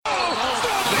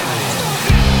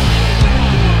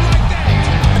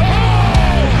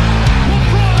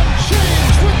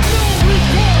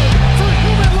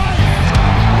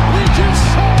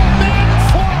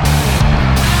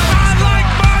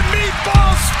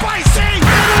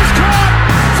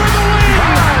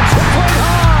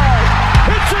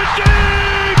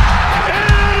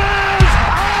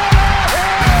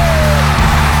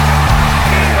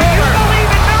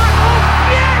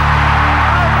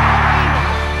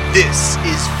This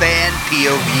is Fan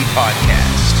POV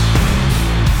Podcast.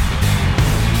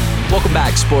 Welcome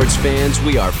back, sports fans.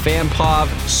 We are Fan POV.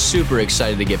 Super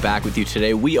excited to get back with you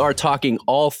today. We are talking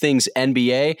all things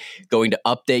NBA, going to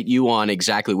update you on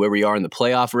exactly where we are in the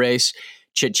playoff race,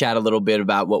 chit-chat a little bit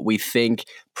about what we think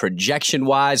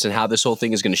projection-wise and how this whole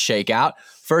thing is going to shake out.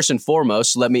 First and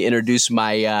foremost, let me introduce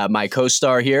my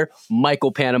co-star here,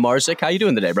 Michael Panamarzik. How you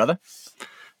doing today, brother?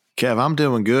 Kev, I'm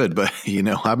doing good, but,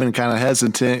 I've been kind of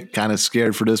hesitant, kind of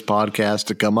scared for this podcast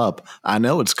to come up. I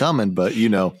know it's coming, but,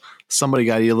 somebody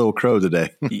got to eat a little crow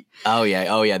today. Oh,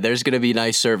 yeah. There's going to be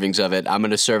nice servings of it. I'm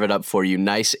going to serve it up for you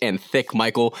nice and thick,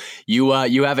 Michael. You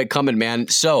have it coming, man.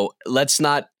 So let's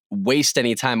not waste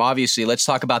any time. Obviously, let's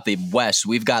talk about the West.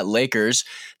 We've got Lakers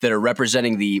that are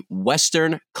representing the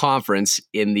Western Conference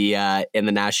in the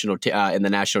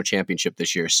national championship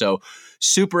this year. So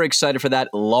super excited for that.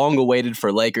 Long awaited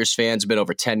for Lakers fans. Been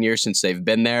over 10 years since they've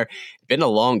been there. Been a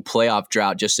long playoff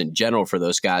drought just in general for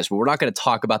those guys, but we're not going to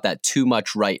talk about that too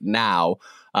much right now.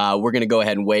 We're going to go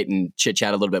ahead and wait and chit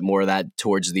chat a little bit more of that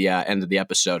towards the end of the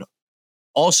episode.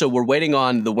 Also, we're waiting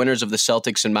on the winners of the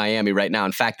Celtics in Miami right now.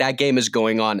 In fact, that game is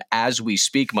going on as we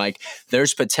speak, Mike.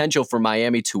 There's potential for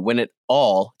Miami to win it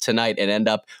all tonight and end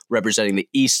up representing the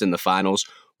East in the finals.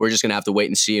 We're just going to have to wait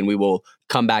and see, and we will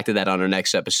come back to that on our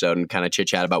next episode and kind of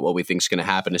chit-chat about what we think is going to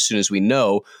happen as soon as we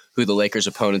know who the Lakers'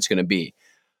 opponent's going to be.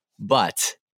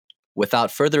 But without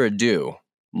further ado,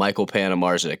 Michael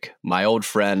Panamarzik, my old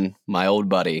friend, my old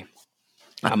buddy,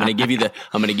 I'm going to give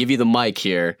you the mic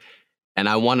here. And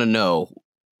I want to know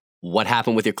what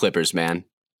happened with your Clippers, man.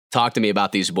 Talk to me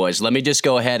about these boys. Let me just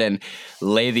go ahead and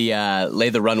lay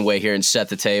the runway here and set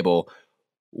the table.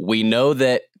 We know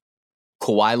that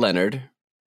Kawhi Leonard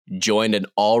joined an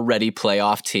already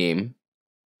playoff team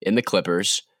in the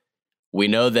Clippers. We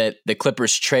know that the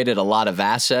Clippers traded a lot of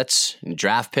assets and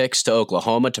draft picks to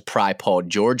Oklahoma to pry Paul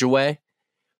George away.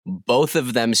 Both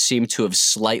of them seem to have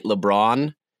slight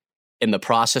LeBron in the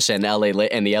process and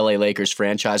the LA Lakers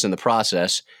franchise in the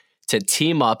process to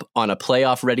team up on a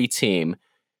playoff-ready team,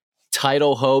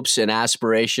 title hopes and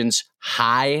aspirations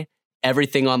high,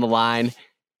 everything on the line.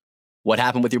 What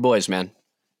happened with your boys, man?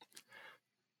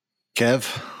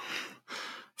 Kev,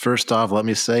 first off, let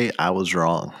me say I was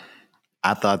wrong.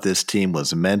 I thought this team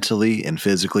was mentally and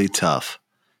physically tough.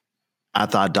 I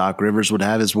thought Doc Rivers would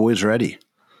have his boys ready.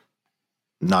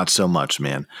 Not so much,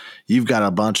 man. You've got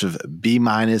a bunch of B-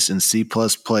 and C+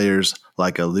 players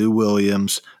like a Lou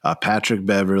Williams, a Patrick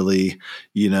Beverly,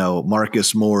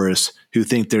 Marcus Morris, who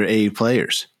think they're A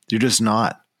players. You're just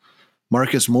not.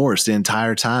 Marcus Morris, the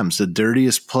entire time, is the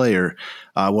dirtiest player,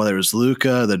 whether it was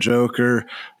Luka, the Joker,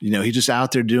 he's just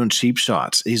out there doing cheap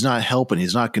shots. He's not helping.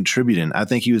 He's not contributing. I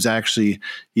think he was actually,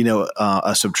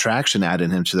 a subtraction adding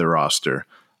him to the roster.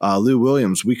 Lou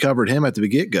Williams, we covered him at the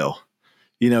get-go.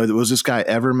 Was this guy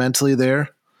ever mentally there?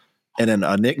 And then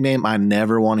a nickname I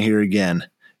never want to hear again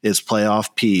is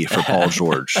Playoff P for Paul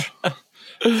George.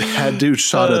 That dude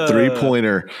shot a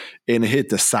three-pointer and hit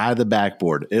the side of the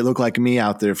backboard. It looked like me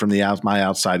out there from my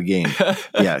outside game.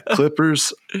 Yeah,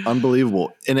 Clippers,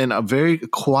 unbelievable. And then a very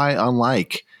quiet,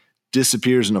 unlike,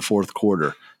 disappears in the fourth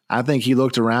quarter. I think he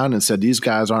looked around and said, these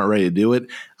guys aren't ready to do it.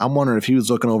 I'm wondering if he was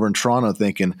looking over in Toronto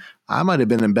thinking, I might have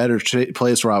been in a better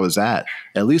place where I was at.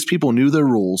 At least people knew their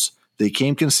rules. They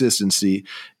came consistency.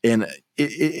 And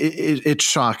it's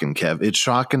shocking, Kev. It's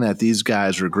shocking that these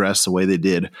guys regress the way they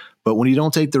did. But when you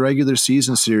don't take the regular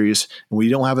season serious, and when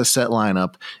you don't have a set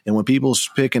lineup, and when people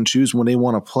pick and choose when they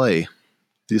want to play,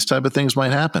 these type of things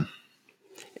might happen.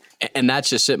 And that's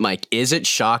just it, Mike. Is it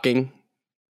shocking?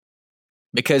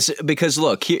 Because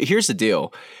look, here's the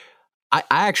deal.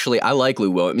 I like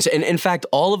Lou Williams. And in fact,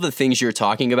 all of the things you're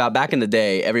talking about, back in the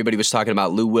day, everybody was talking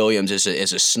about Lou Williams as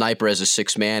a sniper, as a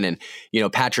sixth man. And,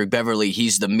 Patrick Beverly,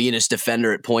 he's the meanest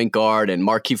defender at point guard. And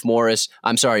Marcus Morris,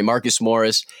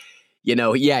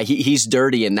 he's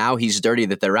dirty. And now he's dirty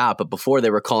that they're out. But before, they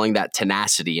were calling that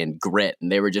tenacity and grit.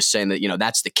 And they were just saying that,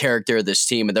 that's the character of this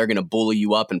team and they're going to bully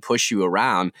you up and push you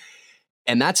around.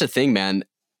 And that's the thing, man.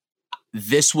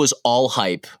 This was all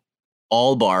hype,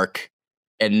 all bark,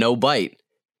 and no bite.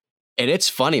 And it's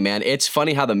funny, man. It's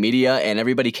funny how the media and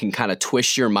everybody can kind of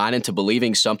twist your mind into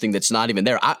believing something that's not even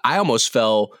there. I almost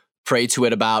fell prey to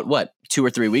it about, 2 or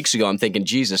 3 weeks ago. I'm thinking,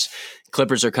 Jesus,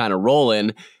 Clippers are kind of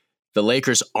rolling. The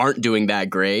Lakers aren't doing that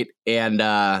great. And,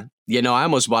 I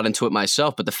almost bought into it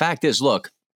myself. But the fact is,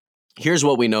 look, here's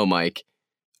what we know, Mike.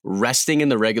 Resting in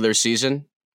the regular season,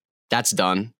 that's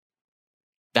done.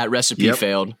 That recipe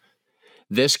failed.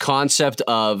 This concept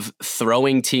of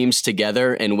throwing teams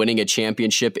together and winning a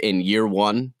championship in year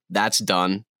one, that's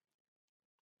done.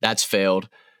 That's failed.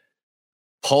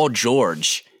 Paul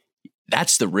George,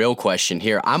 That's the real question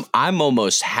here. I'm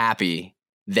almost happy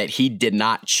that he did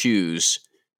not choose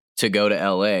to go to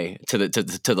LA to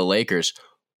the Lakers.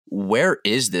 Where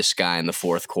is this guy in the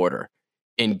fourth quarter?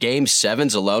 In game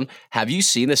sevens alone, have you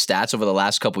seen the stats over the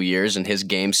last couple years in his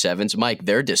game sevens? Mike,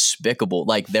 they're despicable.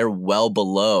 Like, they're well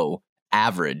below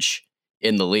average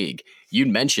in the league. You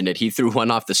mentioned it. He threw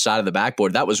one off the side of the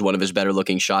backboard. That was one of his better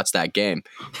looking shots that game.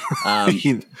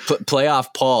 Playoff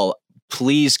Paul,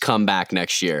 please come back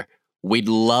next year. We'd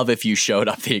love if you showed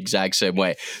up the exact same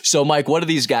way. So, Mike, what do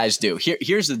these guys do?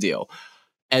 Here's the deal.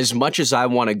 As much as I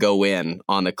want to go in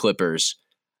on the Clippers,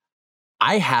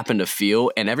 I happen to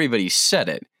feel, and everybody said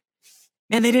it,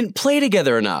 man, they didn't play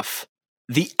together enough.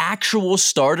 The actual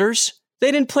starters,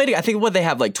 they didn't play together. I think they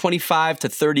have like 25 to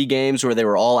 30 games where they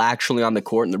were all actually on the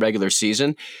court in the regular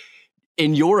season.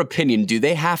 In your opinion, do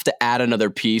they have to add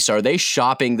another piece? Are they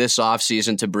shopping this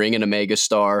offseason to bring in a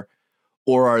megastar?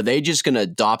 Or are they just going to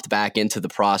adopt back into the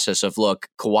process of, look,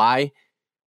 Kawhi,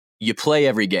 you play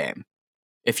every game.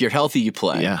 If you're healthy, you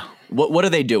play. Yeah. What are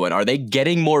they doing? Are they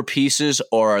getting more pieces,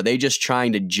 or are they just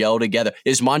trying to gel together?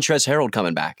 Is Montrezl Harrell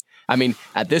coming back? I mean,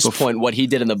 at this point, what he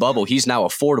did in the bubble, he's now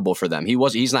affordable for them.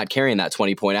 He's not carrying that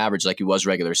 20-point average like he was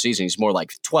regular season. He's more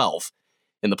like 12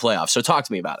 in the playoffs. So talk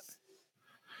to me about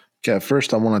it. Okay,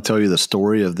 first I want to tell you the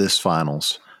story of this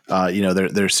finals.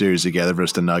 Their series together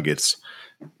versus the Nuggets.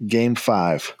 Game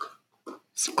 5,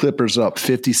 Clippers up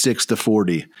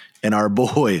 56-40. And our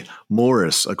boy,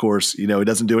 Morris, of course, he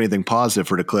doesn't do anything positive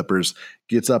for the Clippers,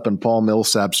 gets up in Paul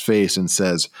Millsap's face and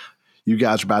says, you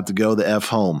guys are about to go the F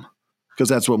home. Because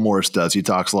that's what Morris does. He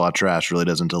talks a lot of trash, really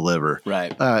doesn't deliver.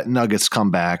 Right. Nuggets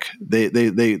come back. They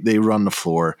run the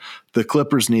floor. The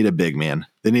Clippers need a big man.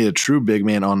 They need a true big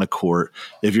man on the court.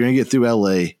 If you're going to get through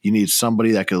LA, you need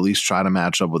somebody that could at least try to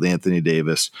match up with Anthony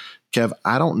Davis. Kev,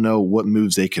 I don't know what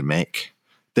moves they can make.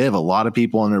 They have a lot of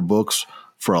people on their books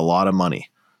for a lot of money.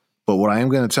 But what I am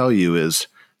going to tell you is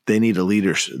they need a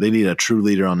leader. They need a true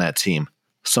leader on that team.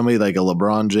 Somebody like a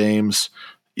LeBron James,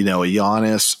 a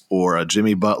Giannis or a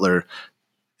Jimmy Butler.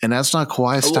 And that's not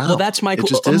Kawhi's style. Well, that's Mike.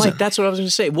 Mike, that's what I was going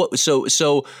to say.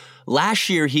 So last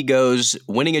year he goes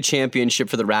winning a championship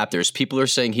for the Raptors. People are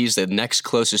saying he's the next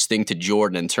closest thing to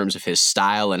Jordan in terms of his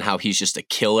style and how he's just a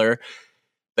killer.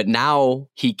 But now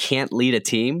he can't lead a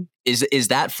team. Is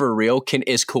that for real?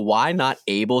 Is Kawhi not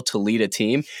able to lead a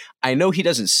team? I know he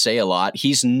doesn't say a lot.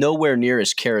 He's nowhere near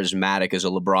as charismatic as a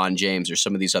LeBron James or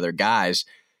some of these other guys.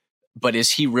 But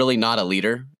is he really not a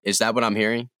leader? Is that what I'm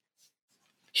hearing?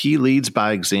 He leads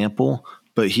by example,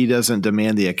 but he doesn't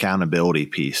demand the accountability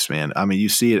piece, man. I mean, you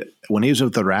see it when he was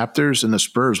with the Raptors and the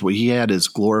Spurs. What he had is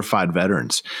glorified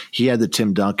veterans. He had the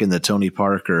Tim Duncan, the Tony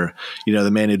Parker,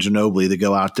 the Manu Ginobili to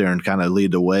go out there and kind of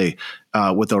lead the way.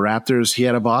 With the Raptors, he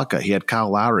had Ibaka, he had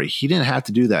Kyle Lowry. He didn't have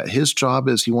to do that. His job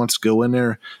is he wants to go in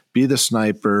there, be the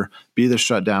sniper, be the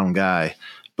shutdown guy.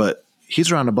 But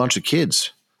he's around a bunch of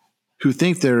kids who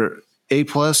think they're A+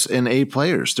 and A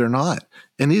players. They're not.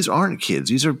 And these aren't kids.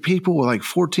 These are people with like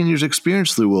 14 years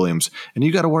experience, Lou Williams. And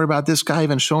you got to worry about this guy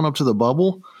even showing up to the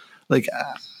bubble. Like,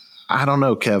 I don't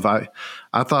know, Kev.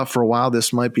 I thought for a while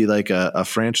this might be like a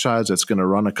franchise that's going to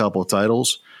run a couple of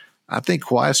titles. I think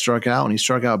Kawhi struck out, and he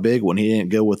struck out big when he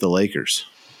didn't go with the Lakers.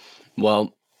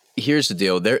 Well, here's the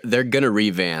deal. They're going to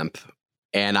revamp.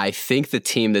 And I think the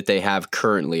team that they have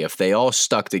currently, if they all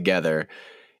stuck together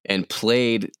and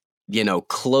played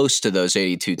close to those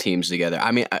 82 teams together.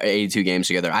 82 games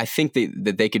together. I think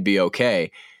that they could be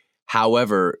okay.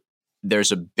 However,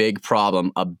 there's a big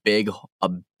problem, a big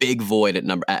void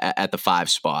at the 5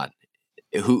 spot.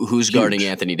 Who's Huge. guarding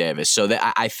Anthony Davis? So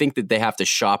I think that they have to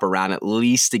shop around at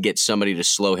least to get somebody to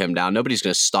slow him down. Nobody's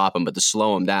going to stop him, but to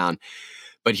slow him down.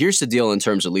 But here's the deal in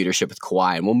terms of leadership with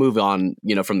Kawhi, and we'll move on,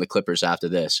 from the Clippers after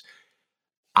this.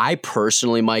 I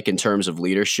personally, Mike, in terms of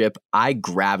leadership, I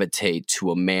gravitate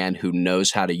to a man who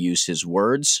knows how to use his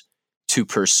words to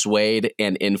persuade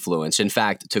and influence. In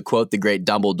fact, to quote the great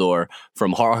Dumbledore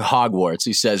from Hogwarts,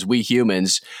 he says, "We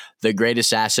humans, the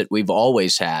greatest asset we've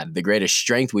always had, the greatest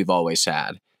strength we've always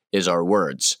had is our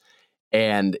words."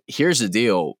 And here's the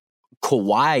deal.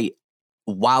 Kawhi,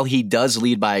 while he does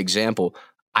lead by example,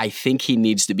 I think he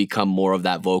needs to become more of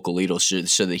that vocal leader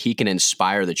so that he can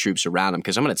inspire the troops around him.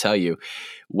 Because I'm going to tell you,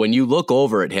 when you look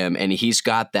over at him and he's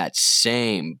got that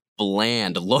same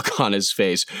bland look on his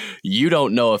face, you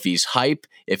don't know if he's hype,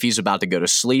 if he's about to go to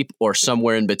sleep, or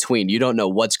somewhere in between. You don't know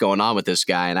what's going on with this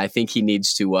guy. And I think he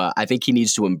needs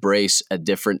to embrace a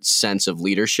different sense of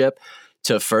leadership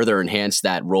to further enhance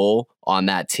that role on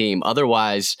that team.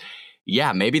 Otherwise,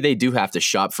 yeah, maybe they do have to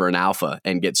shop for an alpha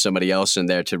and get somebody else in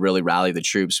there to really rally the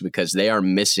troops, because they are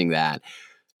missing that.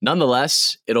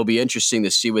 Nonetheless, it'll be interesting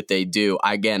to see what they do.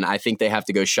 Again, I think they have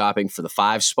to go shopping for the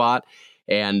 5 spot.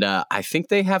 And I think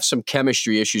they have some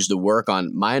chemistry issues to work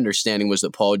on. My understanding was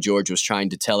that Paul George was trying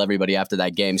to tell everybody after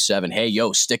that Game 7, hey,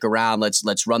 yo, stick around.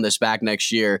 Let's run this back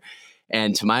next year.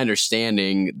 And to my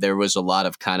understanding, there was a lot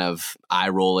of kind of eye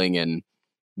rolling and,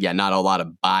 not a lot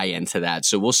of buy into that.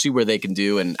 So we'll see where they can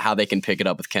do and how they can pick it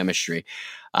up with chemistry.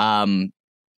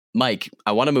 Mike,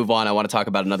 I want to move on. I want to talk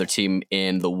about another team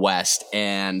in the West.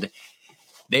 And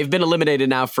they've been eliminated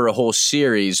now for a whole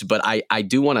series, but I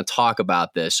do want to talk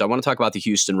about this. So I want to talk about the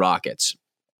Houston Rockets.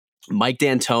 Mike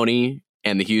D'Antoni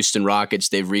and the Houston Rockets,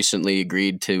 they've recently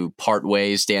agreed to part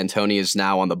ways. D'Antoni is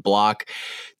now on the block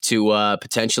to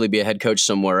potentially be a head coach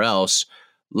somewhere else.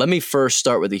 Let me first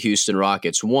start with the Houston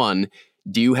Rockets. One,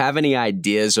 do you have any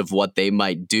ideas of what they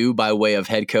might do by way of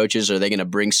head coaches? Are they going to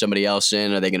bring somebody else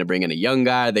in? Are they going to bring in a young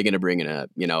guy? Are they going to bring in a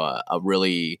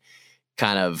really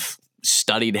kind of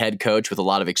studied head coach with a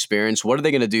lot of experience? What are they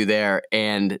going to do there?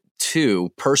 And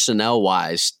 2,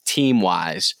 personnel-wise,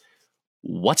 team-wise,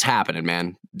 what's happening,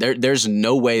 man? There's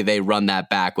no way they run that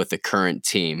back with the current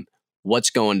team. What's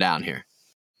going down here?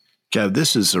 Kev,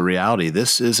 this is a reality.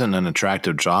 This isn't an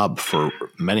attractive job for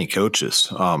many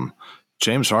coaches.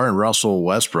 James Harden, Russell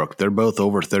Westbrook, they're both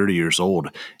over 30 years old,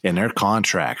 and their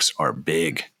contracts are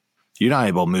big. You're not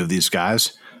able to move these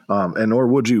guys. And nor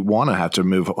would you want to have to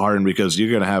move Harden because you're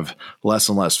going to have less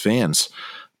and less fans.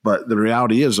 But the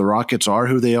reality is the Rockets are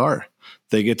who they are.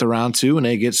 They get to round 2 and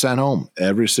they get sent home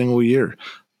every single year.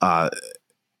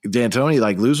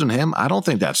 D'Antoni, losing him, I don't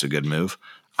think that's a good move.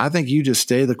 I think you just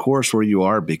stay the course where you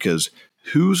are because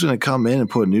who's going to come in and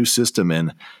put a new system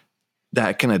in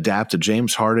that can adapt to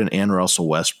James Harden and Russell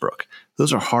Westbrook?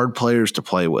 Those are hard players to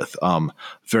play with.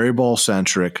 Very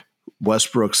ball-centric.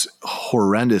 Westbrook's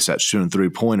horrendous at shooting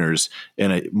 3-pointers,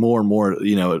 and more and more,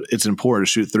 it's important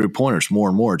to shoot 3-pointers more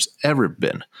and more. It's ever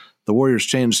been. The Warriors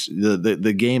changed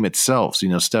the game itself.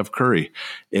 Steph Curry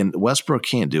and Westbrook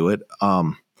can't do it.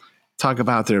 Talk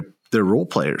about their role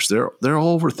players. They're all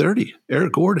over 30.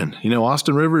 Eric Gordon,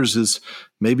 Austin Rivers is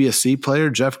maybe a C player.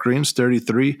 Jeff Green's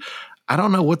 33. I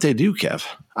don't know what they do, Kev.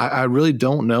 I really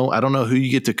don't know. I don't know who you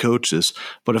get to coach this,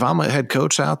 but if I'm a head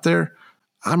coach out there,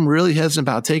 I'm really hesitant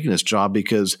about taking this job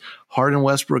because Harden and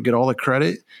Westbrook get all the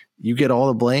credit, you get all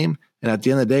the blame, and at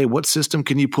the end of the day, what system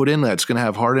can you put in that's going to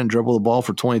have Harden dribble the ball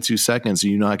for 22 seconds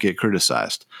and you not get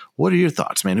criticized? What are your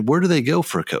thoughts, man? Where do they go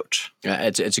for a coach?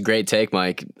 It's a great take,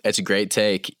 Mike. It's a great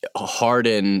take.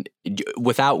 Harden,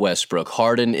 without Westbrook,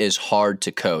 Harden is hard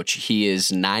to coach. He is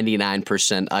 99%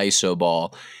 ISO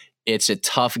ball. It's a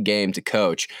tough game to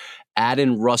coach. Add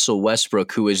in Russell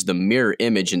Westbrook, who is the mirror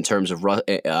image in terms of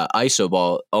ISO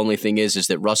ball. Only thing is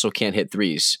that Russell can't hit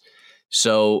threes.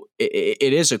 So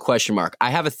it is a question mark.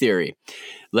 I have a theory.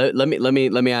 Let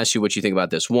me ask you what you think about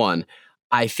this. One,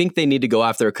 I think they need to go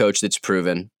after a coach that's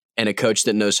proven and a coach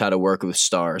that knows how to work with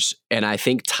stars. And I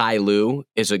think Ty Lue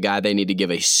is a guy they need to give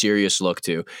a serious look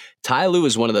to. Ty Lue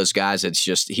is one of those guys that's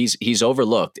just, he's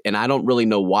overlooked, and I don't really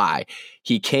know why.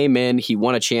 He came in, he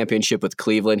won a championship with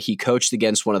Cleveland. He coached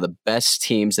against one of the best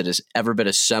teams that has ever been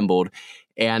assembled.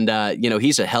 And,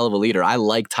 he's a hell of a leader. I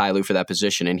like Ty Lue for that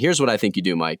position. And here's what I think you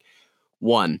do, Mike.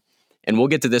 One, and we'll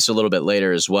get to this a little bit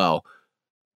later as well.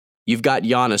 You've got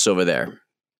Giannis over there.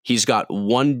 He's got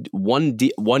one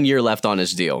year left on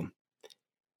his deal.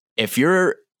 If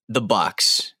you're the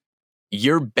Bucks,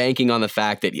 you're banking on the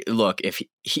fact that, look, if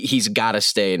he's got to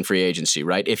stay in free agency,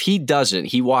 right? If he doesn't,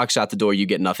 he walks out the door, you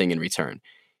get nothing in return.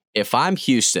 If I'm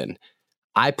Houston,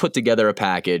 I put together a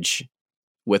package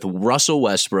with Russell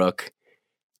Westbrook,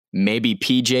 maybe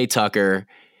PJ Tucker,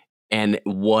 and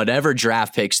whatever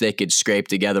draft picks they could scrape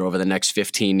together over the next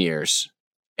 15 years,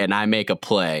 and I make a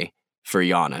play for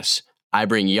Giannis. I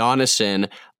bring Giannis in.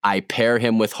 I pair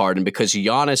him with Harden because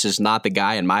Giannis is not the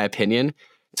guy, in my opinion,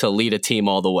 to lead a team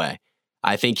all the way.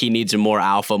 I think he needs a more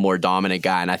alpha, more dominant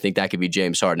guy, and I think that could be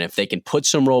James Harden. If they can put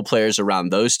some role players around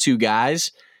those two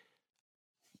guys,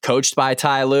 coached by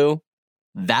Ty Lue,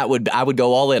 I would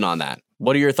go all in on that.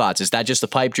 What are your thoughts? Is that just a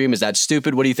pipe dream? Is that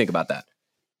stupid? What do you think about that?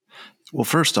 Well,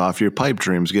 first off, your pipe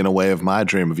dreams get in the way of my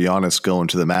dream of Giannis going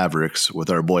to the Mavericks with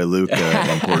our boy Luka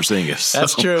and Porzingis.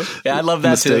 That's true. Yeah, I love that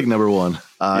mistake too. Number one.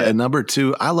 And number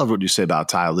two, I love what you say about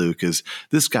Ty Lue because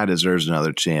this guy deserves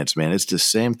another chance, man. It's the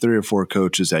same 3 or 4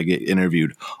 coaches that get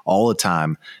interviewed all the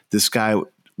time. This guy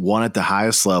won at the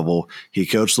highest level. He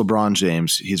coached LeBron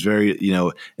James. He's very,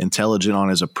 intelligent on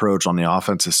his approach on the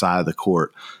offensive side of the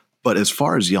court. But as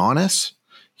far as Giannis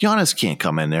can't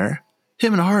come in there.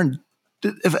 Him and Harden.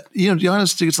 If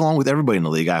Giannis gets along with everybody in the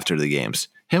league after the games.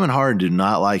 Him and Harden do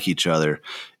not like each other,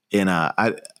 and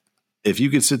if you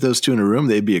could sit those two in a room,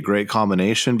 they'd be a great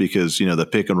combination because, the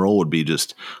pick and roll would be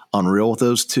just unreal with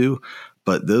those two.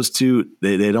 But those two,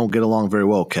 they don't get along very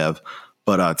well, Kev.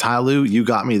 But Ty Lue, you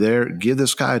got me there. Give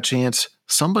this guy a chance.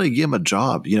 Somebody give him a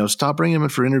job. Stop bringing him in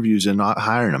for interviews and not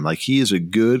hiring him. Like, he is a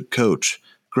good coach.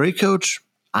 Great coach.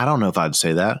 I don't know if I'd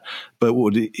say that, but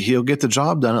he'll get the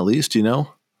job done at least,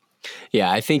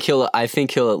 Yeah, I think he'll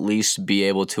at least be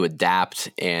able to adapt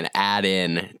and add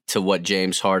in to what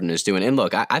James Harden is doing. And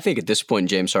look, I think at this point in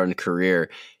James Harden's career,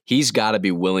 he's got to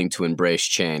be willing to embrace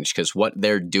change because what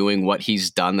they're doing, what he's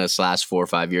done this last 4 or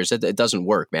 5 years, it doesn't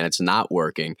work, man. It's not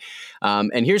working.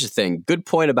 And here's the thing. Good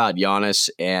point about Giannis.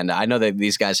 And I know that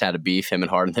these guys had a beef, him and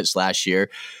Harden, this last year.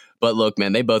 But look,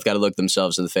 man, they both got to look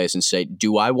themselves in the face and say,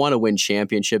 do I want to win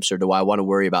championships or do I want to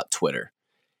worry about Twitter?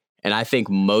 And I think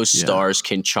most stars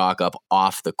can chalk up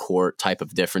off the court type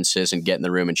of differences and get in the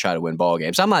room and try to win ball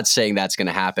games. I'm not saying that's going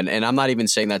to happen. And I'm not even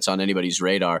saying that's on anybody's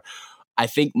radar. I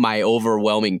think my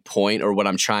overwhelming point, or what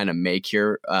I'm trying to make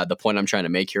here, the point I'm trying to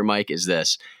make here, Mike, is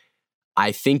this.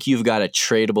 I think you've got a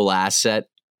tradable asset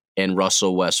in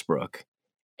Russell Westbrook.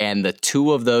 And the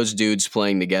two of those dudes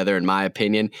playing together, in my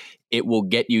opinion, it will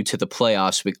get you to the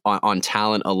playoffs on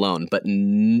talent alone. But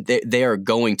they are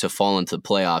going to fall into the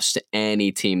playoffs to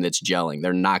any team that's gelling.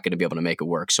 They're not going to be able to make it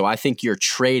work. So I think you're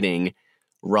trading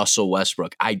Russell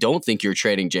Westbrook. I don't think you're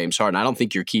trading James Harden. I don't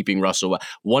think you're keeping Russell.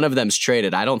 One of them's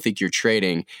traded. I don't think you're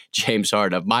trading James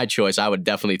Harden. Of my choice, I would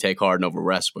definitely take Harden over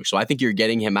Westbrook. So I think you're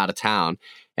getting him out of town,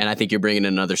 and I think you're bringing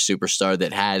in another superstar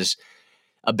that has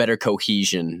a better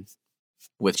cohesion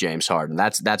with James Harden.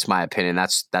 That's my opinion.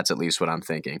 That's at least what I'm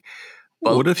thinking.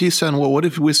 But what if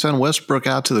we send Westbrook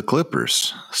out to the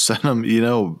Clippers? Send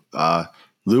him,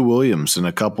 Lou Williams in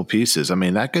a couple pieces. I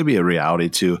mean, that could be a reality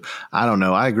too. I don't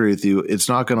know. I agree with you. It's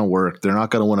not going to work. They're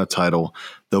not going to win a title.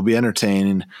 They'll be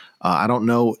entertaining. I don't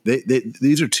know.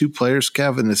 These are two players,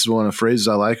 Kevin. This is one of the phrases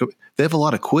I like. They have a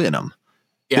lot of quit in them.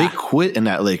 Yeah. They quit in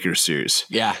that Lakers series.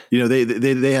 Yeah.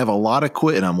 They have a lot of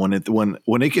quit in them.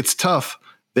 When it gets tough,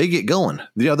 they get going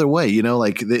the other way.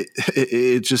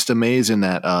 It's just amazing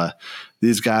that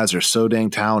these guys are so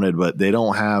dang talented, but they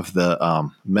don't have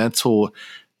the mental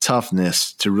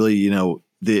toughness to really,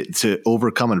 to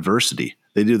overcome adversity.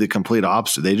 They do the complete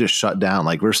opposite. They just shut down.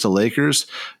 Like versus the Lakers,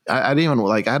 I didn't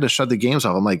even I had to shut the games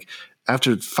off. I'm like,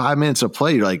 after 5 minutes of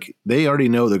play, you're like, they already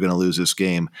know they're going to lose this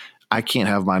game. I can't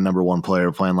have my number one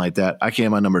player playing like that. I can't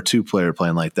have my number two player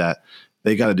playing like that.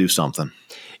 They got to do something.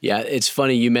 Yeah, it's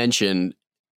funny you mentioned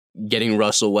getting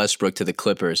Russell Westbrook to the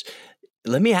Clippers.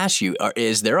 Let me ask you,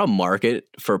 is there a market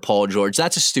for Paul George?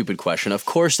 That's a stupid question. Of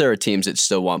course there are teams that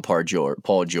still want Paul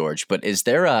George, but is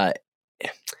there a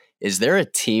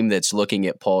team that's looking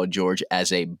at Paul George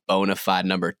as a bona fide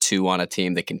number two on a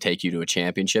team that can take you to a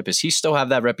championship? Does he still have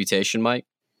that reputation, Mike?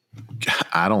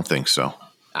 I don't think so.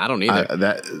 I don't either.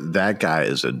 That guy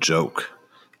is a joke.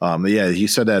 He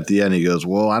said that at the end. He goes,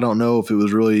 well, I don't know if it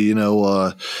was really,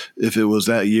 if it was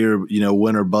that year,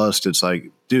 win or bust. It's like,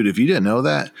 dude, if you didn't know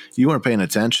that, you weren't paying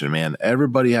attention, man.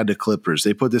 Everybody had the Clippers.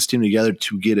 They put this team together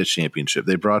to get a championship.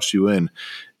 They brought you in.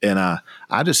 And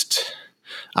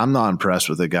I'm not impressed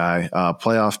with the guy.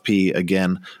 Playoff P,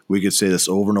 again, we could say this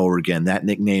over and over again. That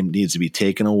nickname needs to be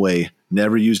taken away,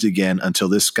 never used again until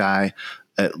this guy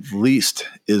at least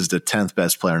is the 10th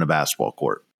best player in a basketball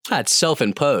court. That's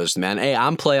self-imposed, man. Hey,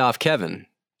 I'm playoff Kevin.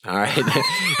 All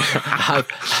right.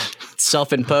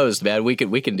 Self-imposed, man. We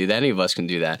can do that. Any of us can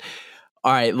do that.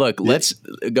 All right, look, let's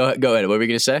go ahead. What were we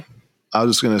going to say? I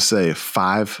was just going to say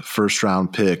 5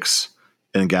 first-round picks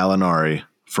in Gallinari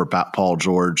for Paul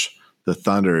George. The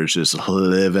Thunder is just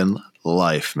living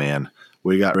life, man.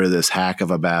 We got rid of this hack of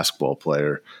a basketball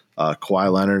player.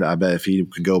 Kawhi Leonard, I bet if he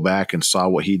could go back and saw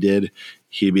what he did,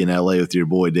 he'd be in LA with your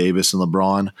boy Davis and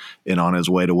LeBron and on his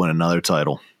way to win another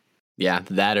title. Yeah,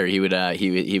 that or he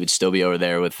would still be over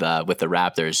there with the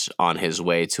Raptors on his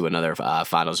way to another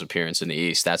finals appearance in the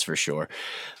East. That's for sure.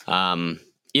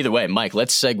 Either way, Mike,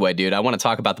 let's segue, dude. I want to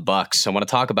talk about the Bucks. I want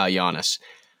to talk about Giannis.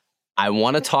 I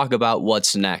want to talk about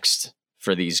what's next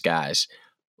for these guys.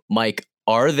 Mike,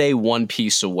 are they one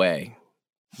piece away?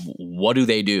 What do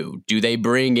they do? Do they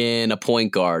bring in a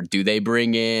point guard? Do they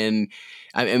bring in?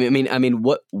 I mean,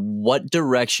 what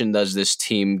direction does this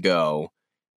team go?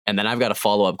 And then I've got a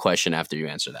follow-up question after you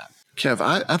answer that. Kev,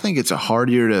 I think it's a hard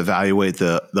year to evaluate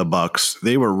the Bucks.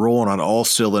 They were rolling on all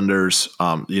cylinders,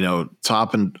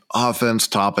 top in offense,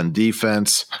 top in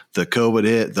defense. The COVID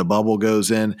hit, the bubble goes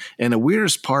in. And the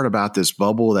weirdest part about this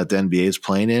bubble that the NBA is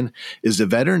playing in is the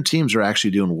veteran teams are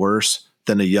actually doing worse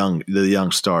than the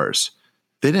young stars.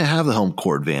 They didn't have the home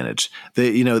court advantage.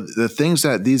 The things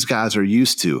that these guys are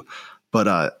used to.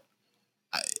 But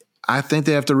I think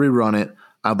they have to rerun it.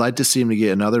 I'd like to see him to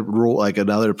get another role, like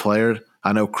another player.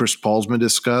 I know Chris Paul's been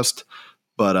discussed,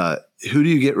 but who do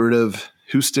you get rid of?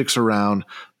 Who sticks around?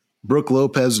 Brooke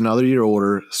Lopez, another year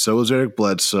older. So is Eric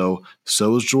Bledsoe.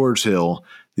 So is George Hill.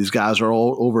 These guys are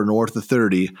all over north of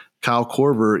 30. Kyle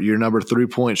Korver, your number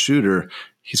 3-point shooter,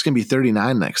 he's going to be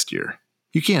 39 next year.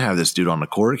 You can't have this dude on the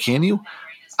court, can you?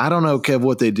 I don't know, Kev,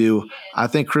 what they do. I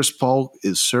think Chris Paul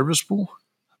is serviceable,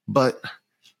 but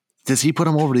does he put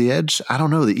him over the edge? I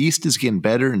don't know. The East is getting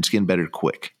better, and it's getting better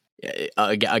quick.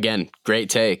 Again, great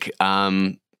take.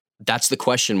 That's the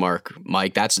question mark,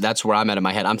 Mike. That's where I'm at in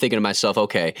my head. I'm thinking to myself,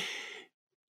 okay,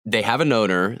 they have an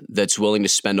owner that's willing to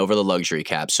spend over the luxury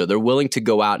cap. So they're willing to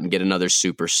go out and get another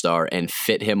superstar and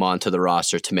fit him onto the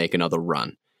roster to make another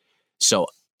run. So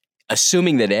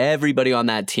assuming that everybody on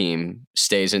that team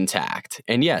stays intact.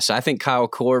 And yes, I think Kyle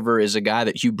Korver is a guy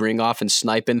that you bring off and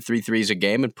snipe in 3 threes a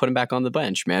game and put him back on the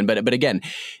bench, man. But again,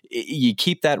 you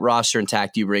keep that roster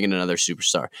intact, you bring in another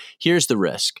superstar. Here's the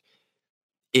risk.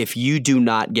 If you do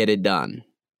not get it done,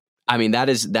 I mean, that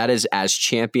is as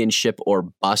championship or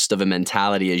bust of a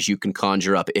mentality as you can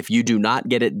conjure up. If you do not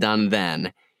get it done,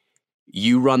 then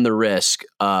you run the risk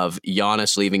of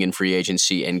Giannis leaving in free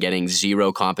agency and getting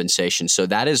zero compensation. So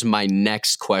that is my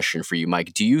next question for you,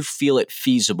 Mike. Do you feel it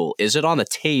feasible? Is it on the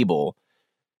table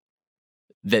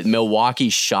that Milwaukee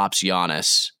shops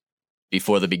Giannis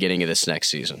before the beginning of this next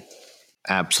season?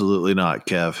 Absolutely not,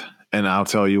 Kev. And I'll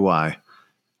tell you why.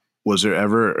 Was there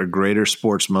ever a greater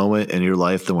sports moment in your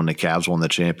life than when the Cavs won the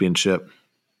championship?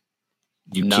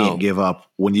 You can't give up.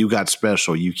 When you got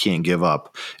special, you can't give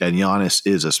up. And Giannis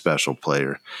is a special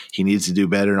player. He needs to do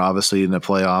better, obviously, in the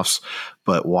playoffs.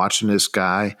 But watching this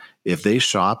guy, if they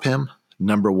shop him,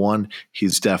 number one,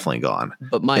 he's definitely gone.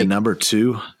 But Mike, and number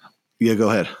two, yeah, go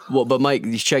ahead. Well, but Mike,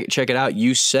 check it out.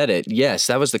 You said it. Yes,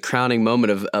 that was the crowning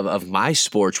moment of my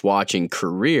sports watching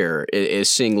career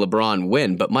is seeing LeBron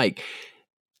win. But Mike,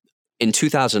 in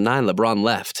 2009, LeBron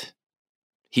left.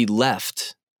 He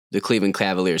left the Cleveland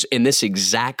Cavaliers in this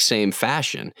exact same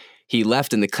fashion. He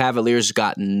left and the Cavaliers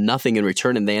got nothing in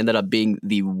return, and they ended up being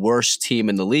the worst team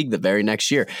in the league the very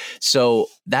next year. So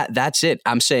that's it.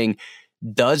 I'm saying,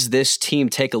 does this team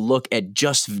take a look at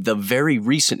just the very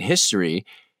recent history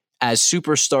as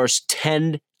superstars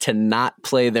tend to not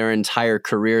play their entire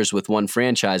careers with one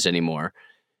franchise anymore?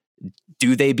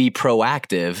 Do they be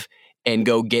proactive and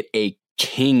go get a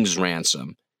king's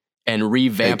ransom and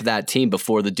revamp that team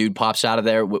before the dude pops out of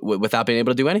there without being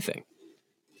able to do anything?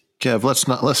 Kev,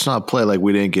 let's not play like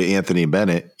we didn't get Anthony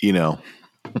Bennett, you know.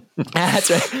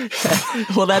 That's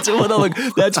right. Well, look,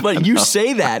 that's funny. You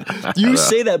say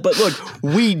that, but look,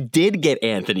 we did get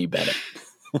Anthony Bennett.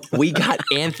 We got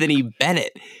Anthony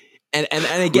Bennett. And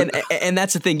again, and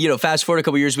that's the thing, you know, fast forward a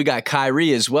couple years, we got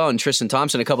Kyrie as well and Tristan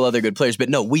Thompson, a couple other good players. But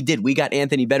no, we got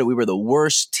Anthony Bennett. We were the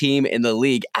worst team in the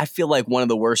league. I feel like one of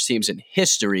the worst teams in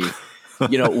history,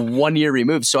 you know, 1 year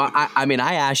removed. So, I mean,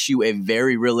 I ask you a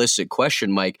very realistic question,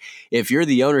 Mike. If you're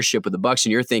the ownership of the Bucks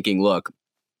and you're thinking, look,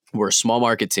 we're a small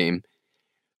market team.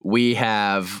 We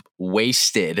have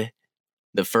wasted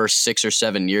the first 6 or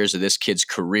 7 years of this kid's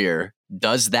career.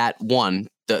 Does that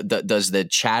does the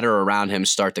chatter around him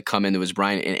start to come into his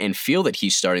brain and feel that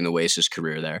he's starting to waste his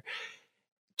career there?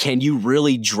 Can you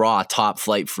really draw top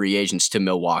flight free agents to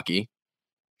Milwaukee?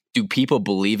 Do people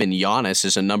believe in Giannis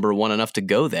as a number one enough to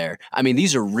go there? I mean,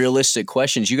 these are realistic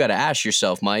questions you got to ask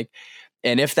yourself, Mike.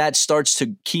 And if that starts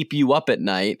to keep you up at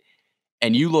night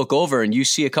and you look over and you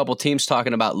see a couple teams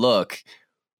talking about, look,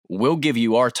 we'll give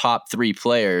you our top 3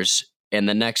 players and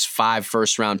the next 5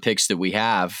 first-round picks that we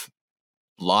have,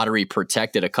 lottery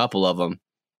protected, a couple of them.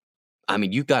 I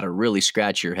mean, you got to really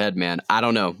scratch your head, man. I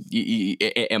don't know.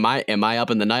 Am I up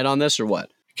in the night on this or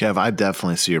what? Kev, I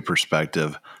definitely see your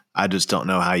perspective. I just don't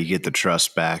know how you get the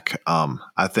trust back.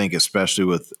 I think especially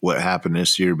with what happened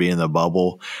this year being the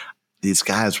bubble, these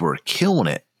guys were killing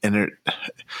it. And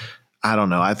I don't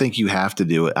know. I think you have to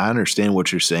do it. I understand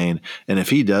what you're saying. And if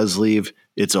he does leave,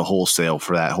 it's a wholesale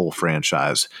for that whole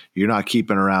franchise. You're not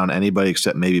keeping around anybody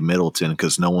except maybe Middleton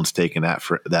because no one's taking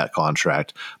that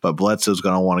contract. But Bledsoe's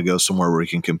going to want to go somewhere where he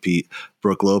can compete.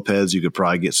 Brooke Lopez, you could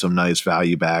probably get some nice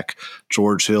value back.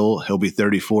 George Hill, he'll be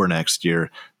 34 next year.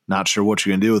 Not sure what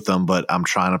you're going to do with them, but I'm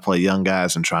trying to play young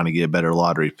guys and trying to get a better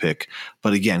lottery pick.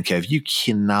 But again, Kev, you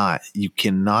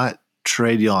cannot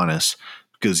trade Giannis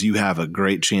because you have a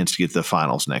great chance to get to the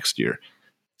finals next year.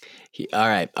 All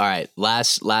right.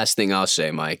 Last thing I'll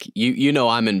say, Mike. You know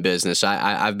I'm in business.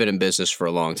 I've been in business for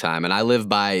a long time, and I live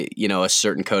by, you know, a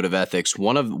certain code of ethics.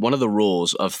 One of the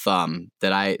rules of thumb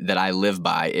that I live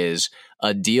by is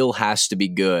a deal has to be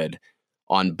good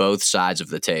on both sides of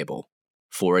the table.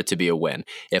 for it to be a win.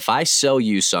 If I sell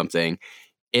you something,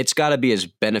 it's got to be as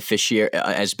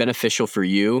beneficial for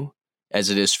you as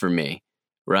it is for me,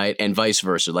 right? And vice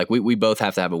versa. Like we both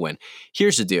have to have a win.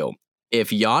 Here's the deal. If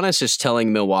Giannis is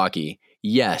telling Milwaukee,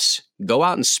 yes, go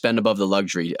out and spend above the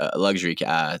luxury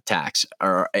tax,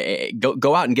 or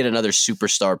go out and get another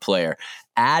superstar player,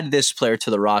 add this player to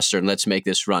the roster, and let's make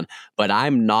this run. But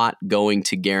I'm not going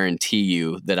to guarantee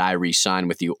you that I re-sign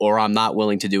with you, or I'm not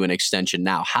willing to do an extension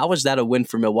now. How is that a win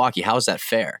for Milwaukee? How is that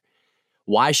fair?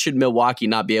 Why should Milwaukee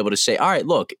not be able to say, all right,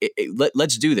 look,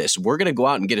 let's do this. We're going to go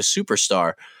out and get a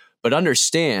superstar, but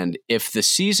understand if the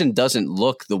season doesn't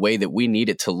look the way that we need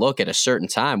it to look at a certain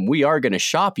time, we are going to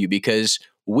shop you because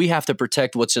we have to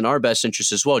protect what's in our best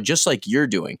interest as well, just like you're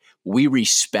doing. We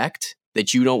respect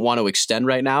that you don't want to extend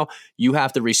right now. You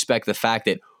have to respect the fact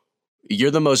that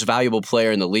you're the most valuable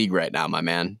player in the league right now, my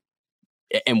man.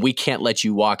 And we can't let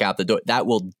you walk out the door. That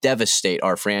will devastate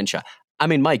our franchise. I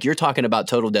mean, Mike, you're talking about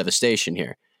total devastation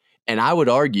here. And I would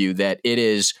argue that it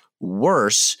is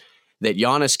worse that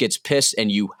Giannis gets pissed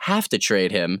and you have to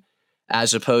trade him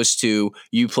as opposed to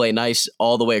you play nice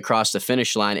all the way across the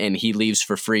finish line and he leaves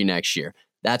for free next year.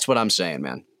 That's what I'm saying,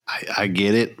 man. I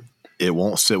get it. It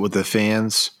won't sit with the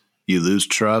fans. You lose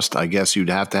trust. I guess you'd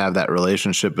have to have that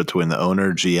relationship between the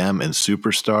owner, GM, and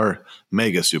superstar,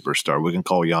 mega superstar. We can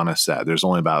call Giannis that. There's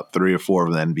only about 3 or 4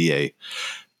 of the NBA.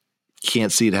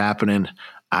 Can't see it happening.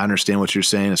 I understand what you're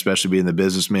saying, especially being the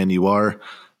businessman you are.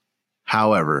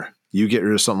 However, you get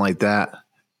rid of something like that,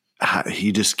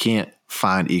 he just can't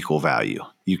find equal value.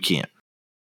 You can't.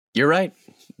 You're right.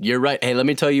 You're right. Hey, let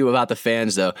me tell you about the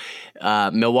fans, though.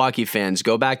 Milwaukee fans,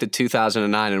 go back to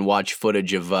 2009 and watch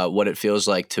footage of what it feels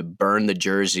like to burn the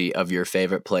jersey of your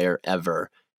favorite player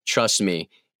ever. Trust me,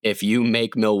 if you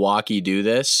make Milwaukee do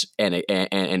this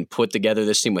and put together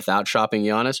this team without shopping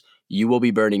Giannis, you will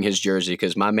be burning his jersey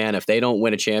because, my man, if they don't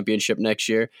win a championship next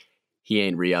year, he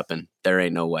ain't re-upping. There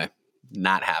ain't no way.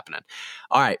 Not happening.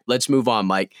 All right, let's move on,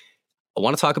 Mike. I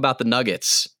want to talk about the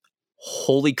Nuggets.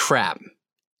 Holy crap.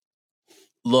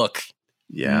 Look,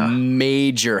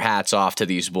 major hats off to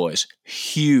these boys.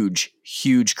 Huge,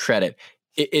 huge credit.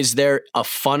 Is there a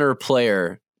funner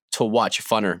player to watch?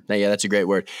 Funner. Yeah, that's a great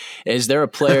word. Is there a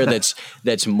player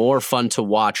that's more fun to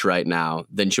watch right now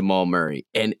than Jamal Murray?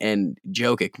 And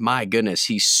Jokic, my goodness,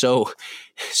 he's so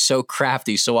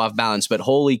crafty, so off balance. But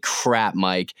holy crap,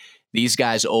 Mike, these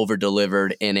guys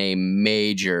over-delivered in a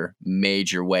major,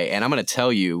 major way. And I'm going to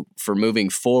tell you, for moving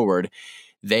forward,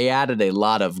 they added a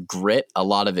lot of grit, a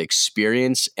lot of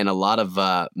experience, and a lot of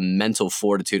mental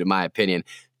fortitude, in my opinion.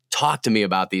 Talk to me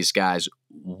about these guys.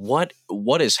 What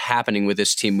is happening with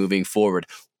this team moving forward?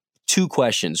 2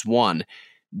 questions. 1,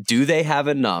 do they have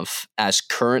enough as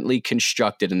currently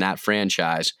constructed in that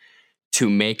franchise to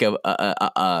make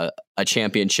a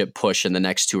championship push in the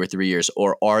next 2 or 3 years,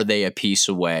 or are they a piece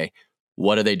away?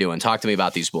 What are they doing? Talk to me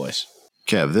about these boys.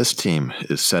 Kev, this team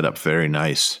is set up very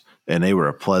nice, and they were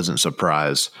a pleasant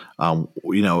surprise. It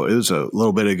was a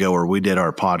little bit ago where we did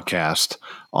our podcast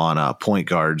on point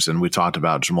guards, and we talked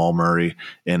about Jamal Murray,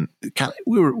 and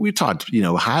we talked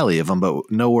highly of him, but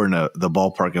nowhere in the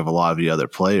ballpark of a lot of the other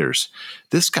players.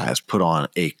 This guy's put on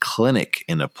a clinic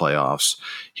in the playoffs.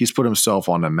 He's put himself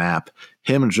on the map.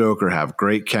 Him and Joker have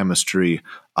great chemistry.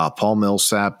 Paul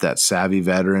Millsap, that savvy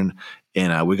veteran,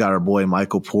 and we got our boy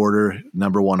Michael Porter,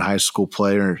 #1 high school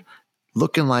player,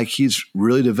 looking like he's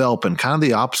really developing, kind of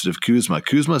the opposite of Kuzma.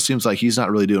 Kuzma seems like he's not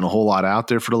really doing a whole lot out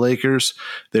there for the Lakers.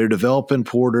 They're developing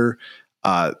Porter.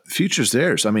 Future's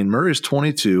theirs. I mean, Murray's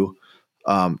 22.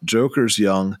 Joker's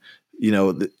young.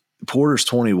 Porter's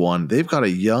 21. They've got a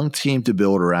young team to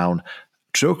build around.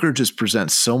 Joker just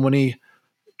presents so many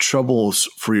troubles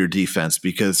for your defense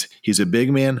because he's a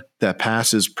big man that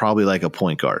passes probably like a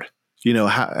point guard.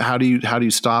 How do you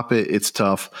stop it? It's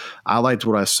tough. I liked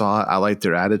what I saw. I liked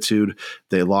their attitude.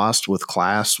 They lost with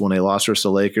class when they lost versus the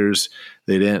Lakers.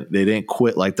 They didn't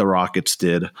quit like the Rockets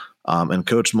did. And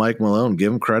Coach Mike Malone,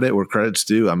 give him credit where credit's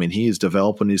due. I mean, he is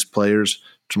developing these players.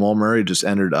 Jamal Murray just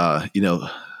entered,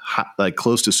 like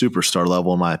close to superstar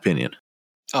level in my opinion.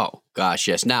 Oh gosh,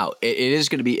 yes. Now it is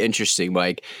going to be interesting,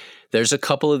 Mike. There's a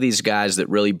couple of these guys that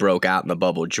really broke out in the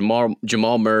bubble.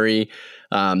 Jamal Murray.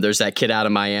 There's that kid out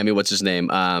of Miami. What's his name?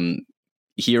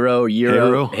 Hero,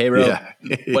 yeah.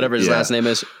 Whatever his last name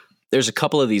is. There's a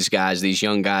couple of these guys, these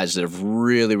young guys that have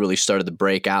really, really started to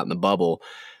break out in the bubble.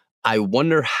 I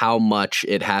wonder how much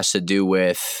it has to do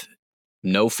with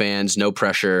no fans, no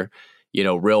pressure,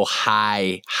 real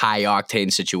high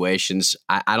octane situations.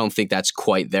 I don't think that's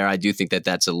quite there. I do think that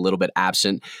that's a little bit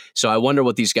absent. So I wonder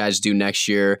what these guys do next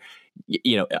year.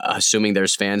 assuming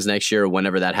there's fans next year or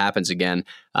whenever that happens again,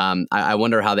 I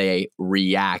wonder how they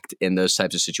react in those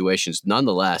types of situations.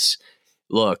 Nonetheless,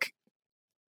 look,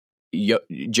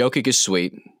 Jokic is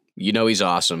sweet. He's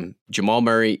awesome. Jamal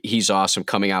Murray, he's awesome,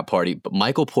 coming out party. But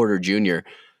Michael Porter Jr.,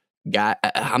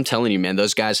 I'm telling you, man,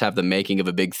 those guys have the making of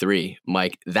a big three.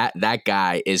 Mike, that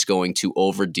guy is going to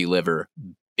over deliver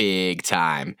big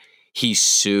time. He's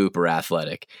super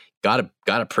athletic. Got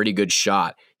a pretty good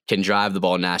shot. Can drive the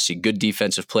ball nasty. Good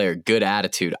defensive player. Good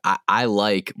attitude. I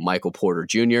like Michael Porter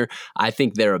Jr. I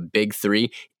think they're a big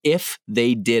three. If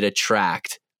they did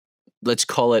attract, let's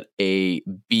call it a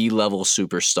B-level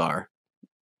superstar,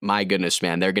 my goodness,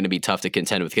 man, they're going to be tough to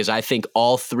contend with, because I think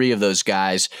all three of those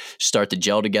guys start to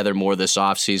gel together more this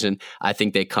offseason. I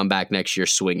think they come back next year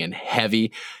swinging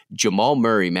heavy. Jamal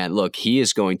Murray, man, look, he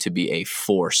is going to be a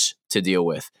force to deal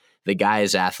with. The guy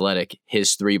is athletic.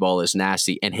 His three ball is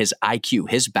nasty. And his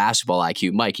IQ, his basketball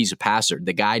IQ, Mike, he's a passer.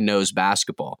 The guy knows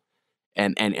basketball.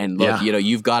 And look,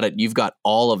 you've got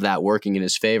all of that working in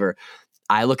his favor.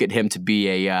 I look at him to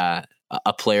be a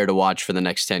player to watch for the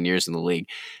next 10 years in the league.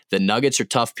 The Nuggets are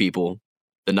tough, people.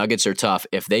 The Nuggets are tough.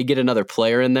 If they get another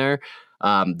player in there,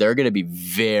 they're going to be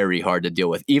very hard to deal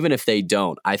with. Even if they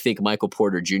don't, I think Michael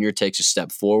Porter Jr. takes a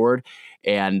step forward.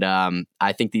 And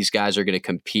I think these guys are going to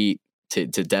compete to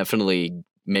definitely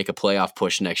make a playoff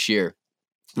push next year.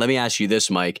 Let me ask you this,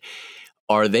 Mike.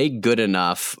 Are they good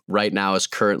enough right now as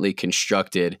currently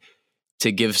constructed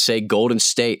to give, say, Golden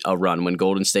State a run when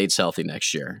Golden State's healthy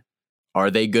next year?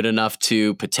 Are they good enough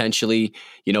to potentially,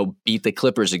 beat the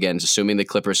Clippers again, assuming the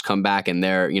Clippers come back and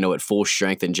they're, at full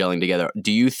strength and gelling together?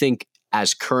 Do you think,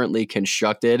 as currently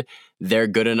constructed, they're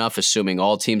good enough, assuming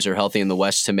all teams are healthy in the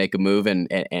West, to make a move and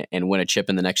win a chip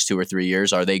in the next 2 or 3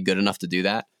 years? Are they good enough to do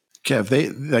that?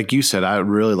 Kev, like you said, I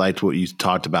really liked what you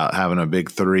talked about, having a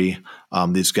big three.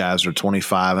 These guys are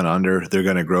 25 and under. They're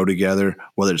going to grow together,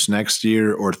 whether it's next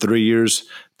year or 3 years.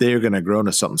 They are going to grow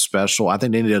into something special. I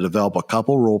think they need to develop a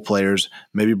couple role players,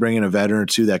 maybe bring in a veteran or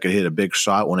two that could hit a big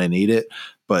shot when they need it.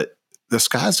 But the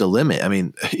sky's the limit. I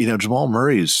mean, Jamal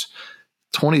Murray's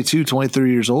 22, 23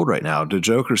 years old right now. The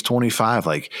Joker's 25.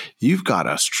 Like, you've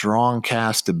got a strong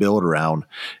cast to build around.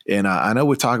 And I know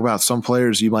we talk about some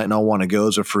players you might not want to go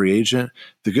as a free agent.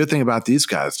 The good thing about these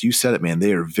guys, you said it, man,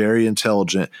 they are very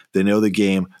intelligent. They know the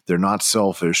game. They're not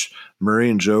selfish. Murray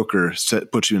and Joker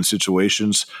put you in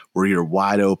situations where you're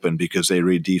wide open because they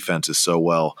read defenses so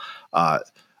well. I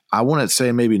wouldn't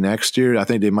say maybe next year. I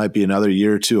think they might be another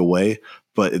year or two away.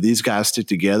 But if these guys stick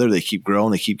together, they keep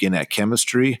growing, they keep getting that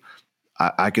chemistry.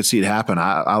 I could see it happen.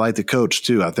 I like the coach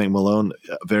too. I think Malone,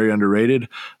 very underrated,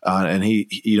 and he,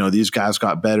 these guys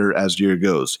got better as the year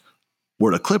goes.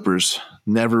 Where the Clippers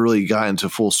never really got into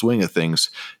full swing of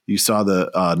things. You saw the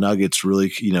Nuggets really,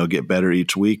 get better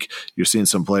each week. You're seeing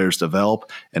some players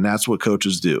develop, and that's what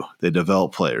coaches do. They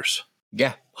develop players.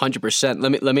 Yeah, 100%.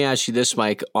 Let me ask you this,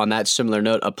 Mike. On that similar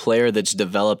note, a player that's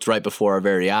developed right before our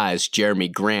very eyes, Jeremy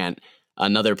Grant,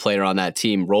 another player on that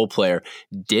team, role player,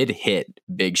 did hit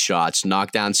big shots,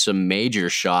 knocked down some major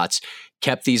shots,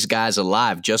 kept these guys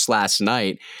alive just last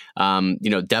night,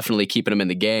 definitely keeping them in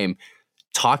the game.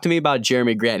 Talk to me about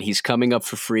Jeremy Grant. He's coming up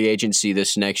for free agency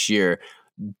this next year.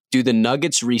 Do the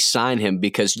Nuggets re-sign him?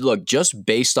 Because, look, just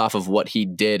based off of what he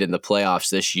did in the playoffs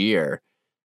this year,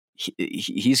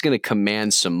 he's going to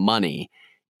command some money.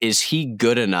 Is he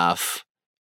good enough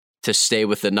to stay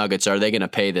with the Nuggets? Are they going to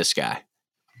pay this guy?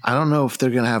 I don't know if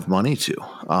they're going to have money to.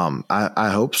 I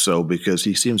hope so, because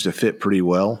he seems to fit pretty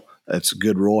well. It's a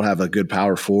good role, have a good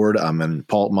power forward. And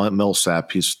Paul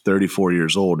Millsap, he's 34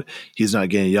 years old. He's not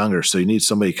getting younger, so you need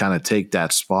somebody to kind of take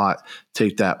that spot,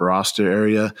 take that roster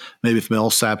area. Maybe if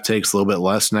Millsap takes a little bit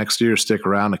less next year, stick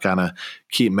around to kind of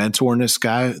keep mentoring this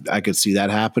guy. I could see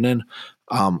that happening.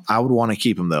 I would want to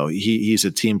keep him, though. He's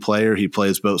a team player. He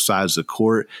plays both sides of the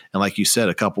court. And like you said,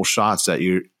 a couple shots that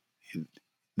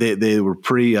they were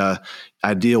pretty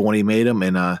ideal when he made them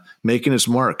and making his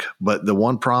mark. But the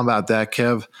one problem about that,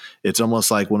 Kev, it's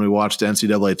almost like when we watched the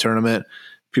NCAA tournament,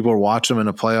 people were watching him in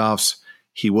the playoffs.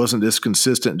 He wasn't this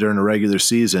consistent during the regular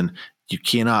season. You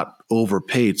cannot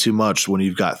overpay too much when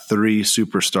you've got 3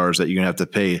 superstars that you're going to have to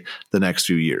pay the next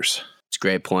few years. It's a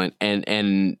great point.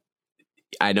 And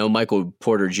I know Michael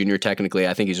Porter Jr., technically,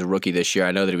 I think he's a rookie this year.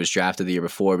 I know that he was drafted the year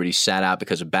before, but he sat out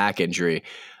because of back injury.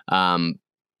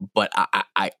 But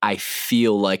I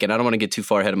feel like, and I don't want to get too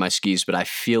far ahead of my skis, but I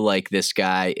feel like this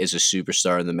guy is a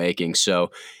superstar in the making.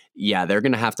 So, yeah, they're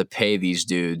going to have to pay these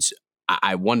dudes.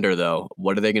 I wonder though,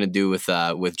 what are they going to do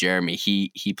with Jeremy?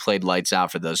 He played lights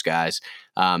out for those guys.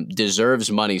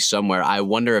 Deserves money somewhere. I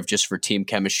wonder if just for team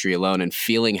chemistry alone and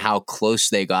feeling how close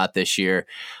they got this year,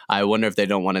 I wonder if they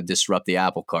don't want to disrupt the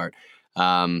apple cart.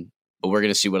 But we're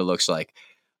going to see what it looks like.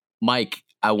 Mike,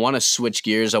 I want to switch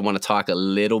gears. I want to talk a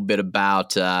little bit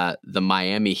about the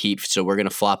Miami Heat. So we're going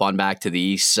to flop on back to the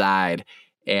East Side.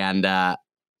 And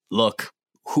look,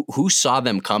 who saw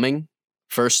them coming?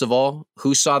 First of all,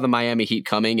 who saw the Miami Heat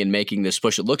coming and making this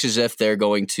push? It looks as if they're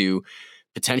going to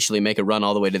potentially make a run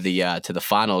all the way to the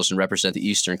finals and represent the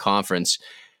Eastern Conference.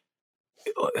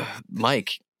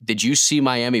 Mike, did you see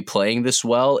Miami playing this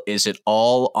well? Is it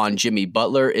all on Jimmy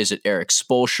Butler? Is it Eric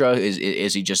Spoelstra?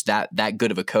 Is he just that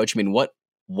good of a coach? I mean,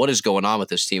 what is going on with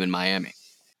this team in Miami?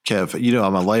 Kev,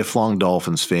 I'm a lifelong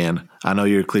Dolphins fan. I know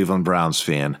you're a Cleveland Browns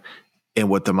fan. And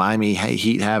what the Miami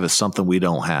Heat have is something we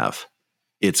don't have.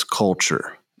 It's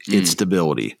culture. It's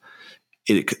stability.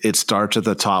 It starts at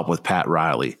the top with Pat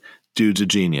Riley. Dude's a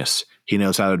genius. He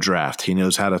knows how to draft. He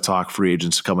knows how to talk free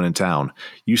agents coming in town.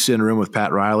 You sit in a room with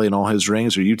Pat Riley and all his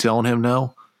rings, are you telling him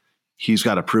no? He's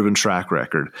got a proven track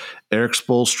record. Eric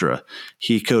Spoelstra,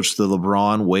 he coached the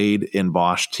LeBron, Wade, and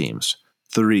Bosch teams.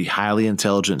 3 highly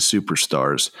intelligent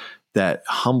superstars that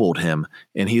humbled him,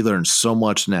 and he learned so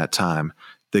much in that time.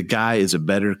 The guy is a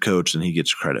better coach than he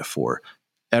gets credit for.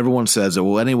 Everyone says that,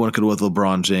 well, anyone could with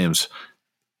LeBron James.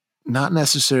 Not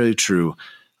necessarily true.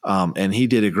 And he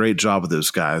did a great job with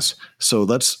those guys. So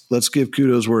let's give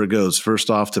kudos where it goes. First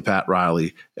off to Pat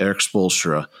Riley, Eric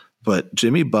Spoelstra, but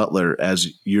Jimmy Butler as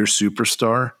your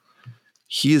superstar,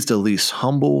 he is the least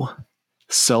humble,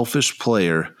 selfish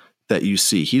player that you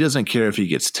see. He doesn't care if he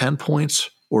gets 10 points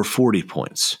or 40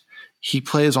 points. He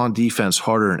plays on defense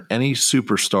harder than any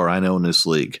superstar I know in this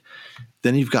league.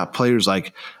 Then you've got players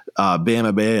like Bam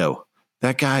Adebayo.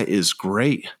 That guy is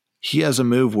great. He has a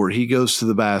move where he goes to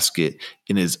the basket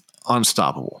and is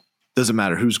unstoppable. Doesn't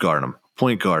matter who's guarding him.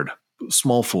 Point guard,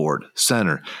 small forward,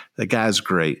 center. That guy's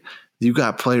great. You've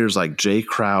got players like Jay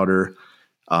Crowder.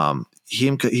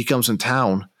 He comes in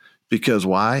town because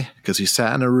why? Because he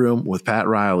sat in a room with Pat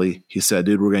Riley. He said,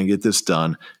 dude, we're going to get this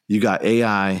done. You got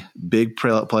AI, big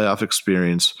playoff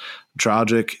experience.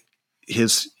 Dragic,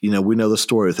 we know the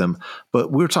story with him.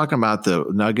 But we were talking about the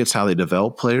Nuggets, how they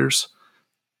develop players.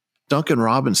 Duncan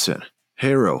Robinson,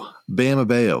 Harrow, Bam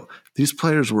Adebayo. These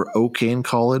players were okay in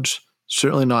college,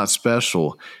 certainly not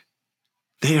special.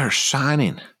 They are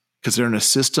shining because they're in a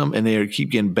system and they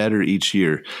keep getting better each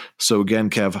year. So again,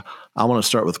 Kev, I want to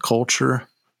start with culture,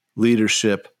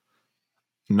 leadership,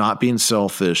 not being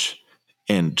selfish,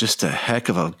 and just a heck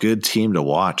of a good team to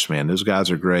watch, man. Those guys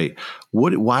are great.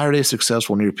 Why are they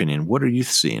successful in your opinion? What are you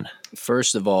seeing?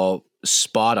 First of all,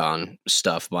 spot on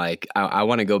stuff, Mike. I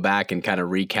want to go back and kind of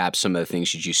recap some of the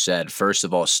things that you said. First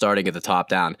of all, starting at the top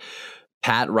down,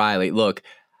 Pat Riley, look,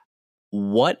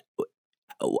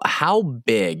 how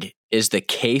big is the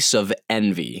case of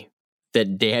envy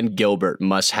that Dan Gilbert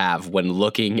must have when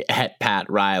looking at Pat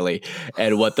Riley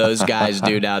and what those guys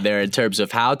do down there in terms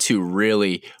of how to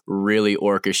really, really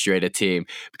orchestrate a team?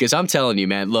 Because I'm telling you,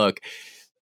 man, look,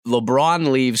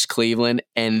 LeBron leaves Cleveland,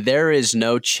 and there is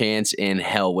no chance in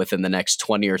hell within the next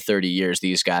 20 or 30 years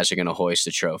these guys are going to hoist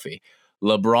a trophy.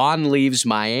 LeBron leaves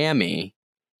Miami,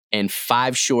 and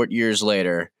 5 short years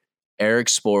later, Eric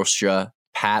Spoelstra,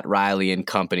 Pat Riley, and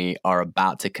company are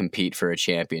about to compete for a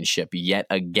championship yet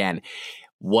again.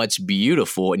 What's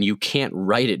beautiful, and you can't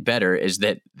write it better, is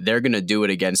that they're going to do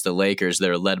it against the Lakers that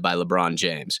are led by LeBron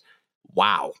James.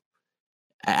 Wow.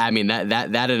 I mean,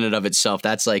 that in and of itself,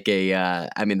 that's like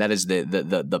that is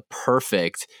the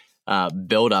perfect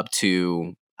build up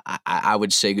to, I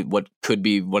would say, what could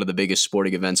be one of the biggest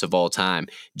sporting events of all time,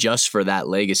 just for that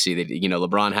legacy that,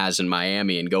 LeBron has in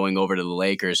Miami and going over to the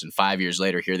Lakers, and 5 years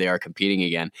later, here they are competing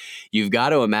again. You've got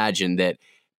to imagine that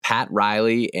Pat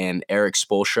Riley and Eric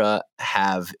Spoelstra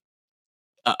have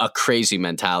a crazy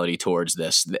mentality towards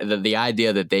this. The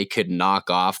idea that they could knock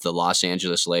off the Los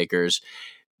Angeles Lakers,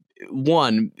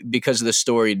 one, because of the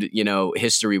storied,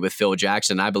 history with Phil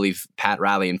Jackson. I believe Pat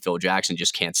Riley and Phil Jackson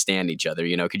just can't stand each other.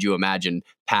 Could you imagine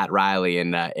Pat Riley in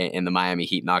the Miami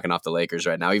Heat knocking off the Lakers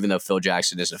right now? Even though Phil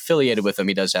Jackson isn't affiliated with them,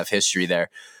 he does have history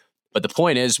there. But the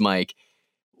point is, Mike,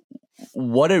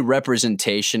 what a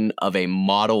representation of a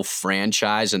model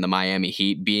franchise in the Miami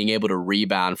Heat, being able to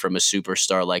rebound from a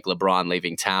superstar like LeBron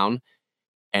leaving town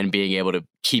and being able to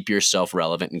keep yourself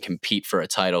relevant and compete for a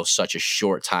title such a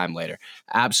short time later.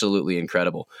 Absolutely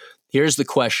incredible. Here's the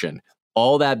question.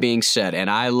 All that being said, and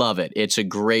I love it, it's a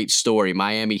great story.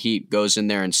 Miami Heat goes in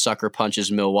there and sucker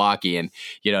punches Milwaukee, and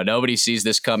nobody sees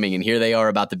this coming, and here they are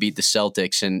about to beat the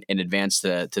Celtics and advance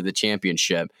to the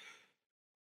championship.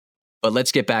 But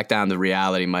let's get back down to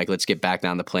reality, Mike. Let's get back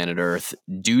down to planet Earth.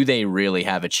 Do they really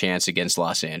have a chance against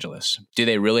Los Angeles? Do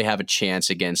they really have a chance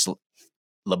against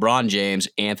LeBron James,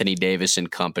 Anthony Davis,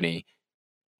 and company?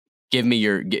 Give me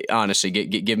your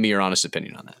give me your honest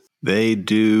opinion on that. They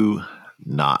do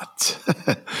not.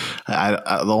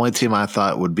 The only team I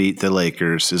thought would beat the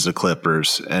Lakers is the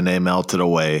Clippers, and they melted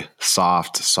away.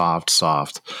 Soft.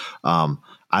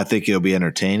 I think it'll be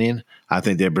entertaining. I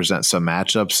think they present some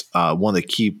matchups. One of the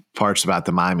key parts about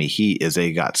the Miami Heat is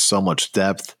they got so much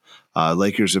depth.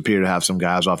 Lakers appear to have some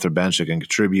guys off their bench that can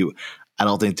contribute. I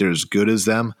don't think they're as good as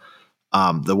them.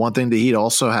 The one thing the Heat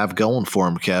also have going for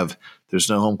them, Kev, there's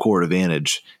no home court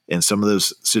advantage. In some of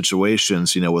those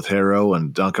situations, with Harrow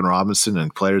and Duncan Robinson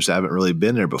and players that haven't really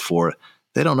been there before,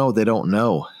 they don't know what they don't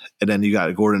know. And then you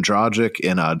got Gordon Dragic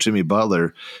and Jimmy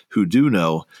Butler who do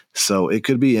know. So it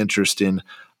could be interesting.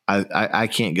 I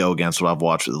can't go against what I've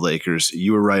watched with the Lakers.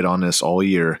 You were right on this all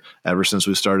year. Ever since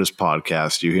we started this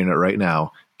podcast, you're hearing it right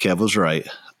now. Kev was right.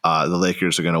 The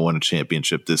Lakers are going to win a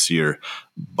championship this year,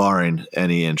 barring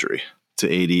any injury to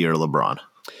AD or LeBron.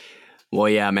 Well,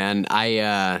 yeah, man.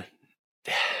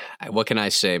 What can I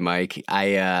say, Mike?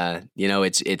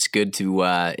 It's good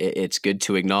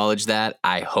to acknowledge that.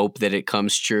 I hope that it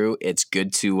comes true. It's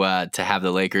good to have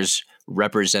the Lakers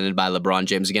represented by LeBron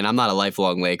James. Again, I'm not a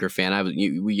lifelong Laker fan.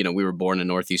 We were born in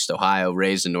Northeast Ohio,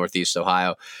 raised in Northeast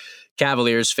Ohio,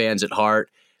 Cavaliers fans at heart.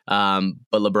 But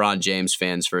LeBron James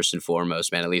fans first and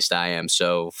foremost, man. At least I am.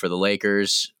 So for the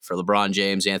Lakers, for LeBron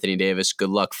James, Anthony Davis, good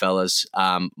luck, fellas.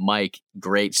 Mike,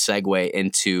 great segue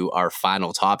into our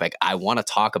final topic. I want to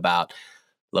talk about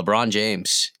LeBron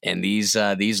James and these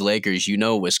Lakers.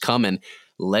 Was coming.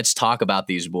 Let's talk about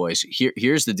these boys.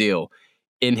 Here's the deal.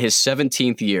 In his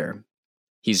 17th year,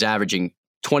 he's averaging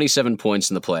 27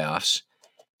 points in the playoffs,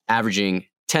 averaging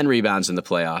 10 rebounds in the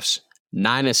playoffs,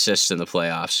 9 assists in the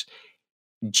playoffs.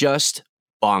 Just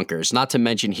bonkers. Not to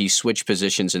mention he switched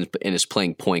positions and is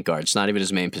playing point guard. It's not even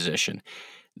his main position.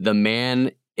 The man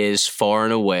is far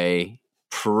and away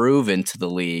proven to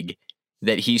the league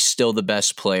that he's still the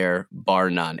best player, bar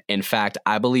none. In fact,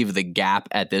 I believe the gap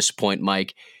at this point,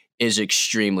 Mike, is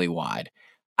extremely wide.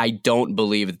 I don't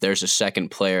believe that there's a second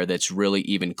player that's really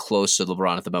even close to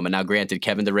LeBron at the moment. Now, granted,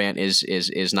 Kevin Durant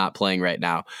is not playing right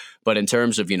now, but in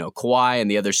terms of Kawhi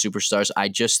and the other superstars, I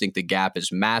just think the gap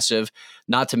is massive.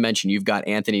 Not to mention, you've got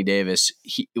Anthony Davis.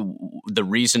 The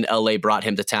reason LA brought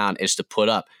him to town is to put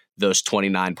up those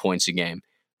 29 points a game,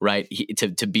 right?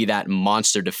 To be that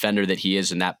monster defender that he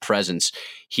is and that presence.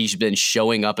 He's been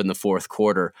showing up in the fourth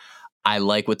quarter. I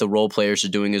like what the role players are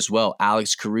doing as well.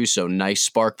 Alex Caruso, nice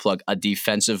spark plug, a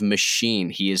defensive machine.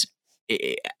 He is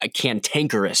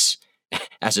cantankerous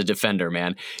as a defender,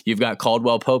 man. You've got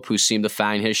Caldwell Pope, who seemed to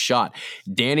find his shot.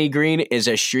 Danny Green is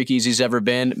as streaky as he's ever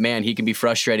been. Man, he can be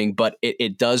frustrating, but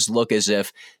it does look as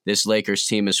if this Lakers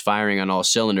team is firing on all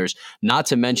cylinders. Not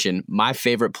to mention, my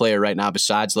favorite player right now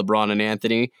besides LeBron and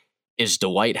Anthony is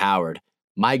Dwight Howard.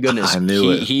 My goodness,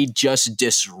 he just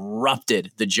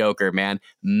disrupted the Joker, man.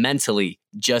 Mentally,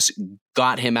 just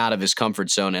got him out of his comfort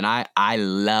zone, and I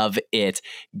love it.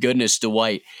 Goodness,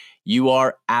 Dwight, you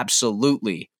are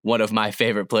absolutely one of my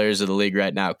favorite players of the league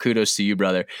right now. Kudos to you,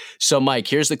 brother. So, Mike,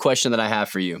 here's the question that I have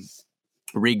for you.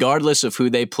 Regardless of who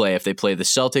they play, if they play the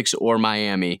Celtics or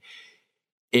Miami,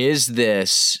 is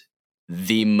this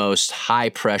the most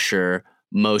high-pressure,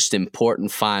 most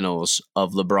important finals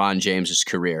of LeBron James's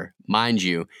career? Mind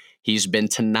you, he's been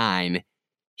to 9.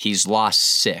 He's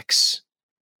lost 6.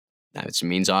 That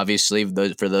means, obviously,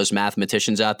 for those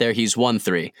mathematicians out there, he's won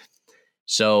 3.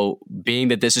 So being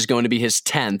that this is going to be his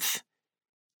 10th,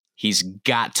 he's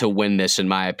got to win this, in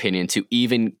my opinion, to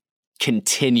even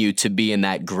continue to be in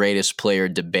that greatest player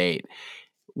debate.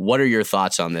 What are your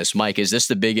thoughts on this? Mike, is this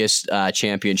the biggest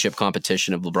championship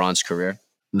competition of LeBron's career?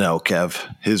 No,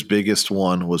 Kev. His biggest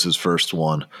one was his first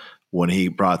one when he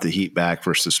brought the Heat back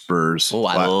versus Spurs. Oh,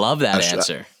 I love that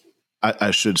answer.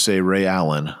 I should say Ray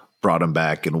Allen brought him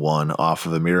back and won off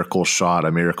of a miracle shot,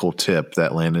 a miracle tip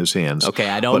that landed in his hands. Okay,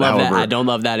 I don't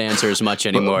love that answer as much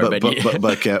anymore. But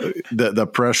the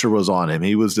pressure was on him.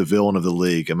 He was the villain of the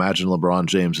league. Imagine LeBron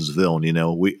James as villain.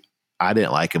 I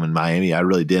didn't like him in Miami. I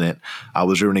really didn't. I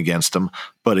was rooting against him.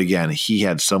 But again, he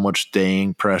had so much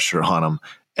dang pressure on him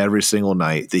every single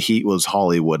night. The Heat was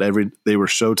Hollywood. They were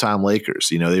Showtime Lakers.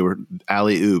 They were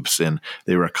alley-oops, and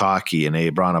they were cocky, and they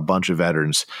brought a bunch of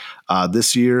veterans.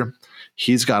 This year,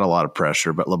 he's got a lot of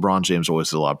pressure, but LeBron James always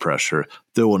has a lot of pressure.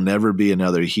 There will never be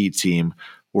another Heat team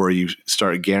where you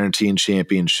start guaranteeing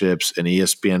championships and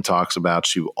ESPN talks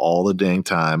about you all the dang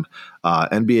time.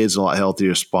 NBA is a lot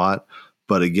healthier spot,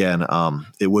 But again,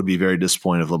 it would be very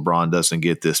disappointing if LeBron doesn't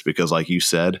get this because, like you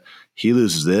said, he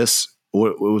loses this.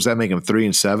 What was that? Make him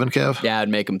 3-7, Kev? Yeah, I'd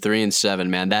make him 3-7,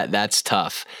 man. That's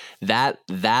tough. That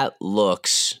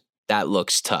looks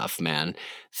tough, man.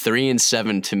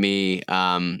 3-7 to me.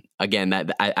 Again,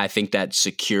 that I think that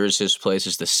secures his place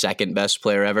as the second best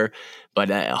player ever. But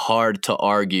hard to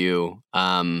argue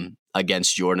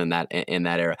against Jordan in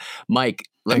that era. Mike,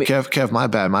 Kev, my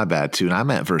bad too. And I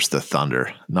meant versus the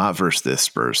Thunder, not versus this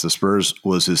Spurs. The Spurs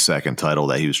was his second title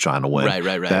that he was trying to win.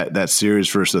 Right. That series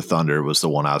versus the Thunder was the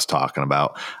one I was talking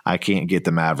about. I can't get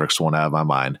the Mavericks one out of my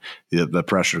mind. The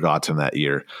pressure got to him that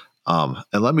year. And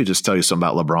let me just tell you something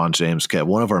about LeBron James, Kev.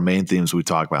 One of our main themes we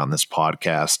talk about in this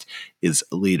podcast is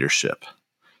leadership.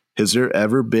 Has there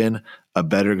ever been a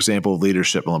better example of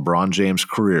leadership in LeBron James'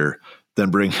 career than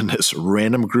bringing this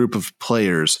random group of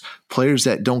players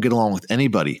that don't get along with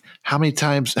anybody? How many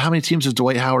teams has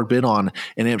Dwight Howard been on and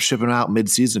ended up shipping him out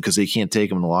mid-season because they can't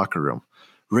take him in the locker room?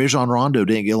 Rajon Rondo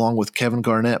didn't get along with Kevin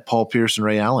Garnett, Paul Pierce, and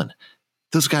Ray Allen.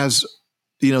 Those guys,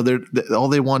 they're all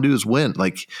they want to do is win.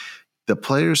 Like the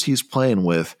players he's playing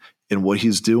with and what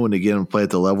he's doing to get them to play at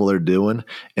the level they're doing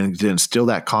and to instill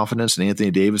that confidence in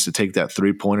Anthony Davis to take that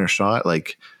three-pointer shot,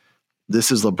 like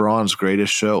this is LeBron's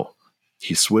greatest show.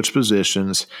 He switched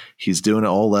positions. He's doing it at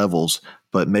all levels.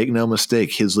 But make no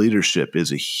mistake, his leadership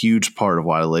is a huge part of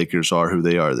why the Lakers are who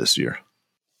they are this year.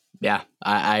 Yeah,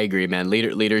 I agree, man.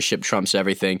 Leadership trumps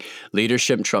everything.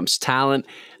 Leadership trumps talent,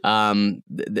 and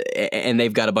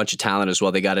they've got a bunch of talent as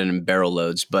well. They got it in barrel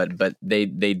loads, but they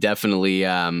definitely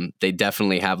have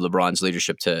LeBron's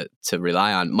leadership to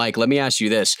rely on. Mike, let me ask you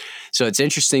this. So it's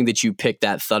interesting that you picked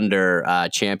that Thunder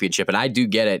championship, and I do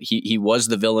get it. He was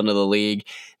the villain of the league.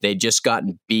 They'd just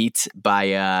gotten beat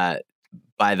by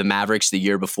the Mavericks the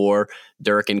year before.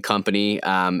 Dirk and company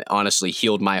honestly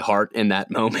healed my heart in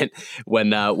that moment when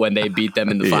they beat them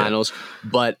in the finals.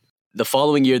 But the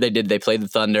following year they played the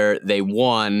Thunder. They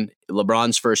won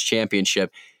LeBron's first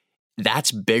championship.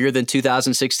 That's bigger than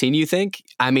 2016, you think?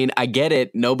 I mean, I get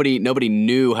it. Nobody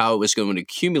knew how it was going to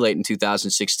accumulate in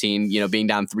 2016, being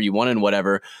down 3-1 and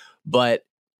whatever. But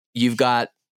you've got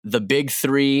the big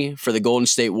three for the Golden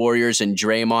State Warriors and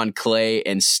Draymond, Clay,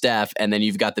 and Steph. And then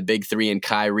you've got the big three in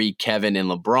Kyrie, Kevin,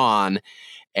 and LeBron.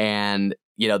 And,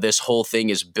 this whole thing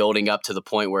is building up to the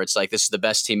point where it's like, this is the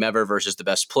best team ever versus the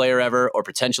best player ever, or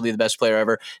potentially the best player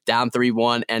ever. Down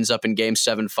 3-1, ends up in Game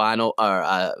 7 final,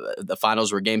 or the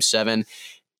finals were Game 7.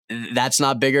 That's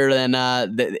not bigger than,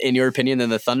 in your opinion,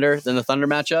 than the Thunder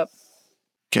matchup?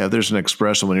 Kev, there's an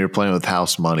expression when you're playing with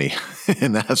house money,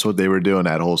 and that's what they were doing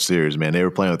that whole series, man. They were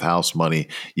playing with house money.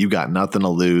 You got nothing to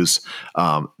lose.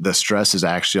 The stress is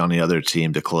actually on the other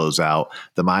team to close out.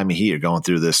 The Miami Heat are going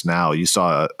through this now. You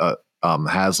saw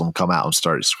Haslam come out and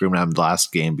start screaming at him the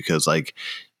last game because,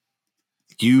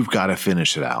 you've got to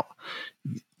finish it out.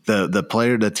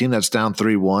 The team that's down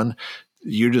 3-1,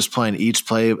 you're just playing each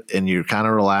play, and you're kind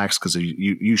of relaxed because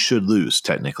you should lose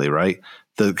technically, right?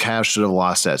 The Cavs should have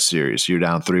lost that series. You're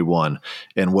down 3-1.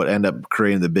 And what ended up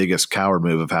creating the biggest coward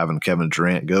move of having Kevin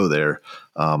Durant go there,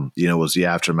 was the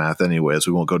aftermath anyways.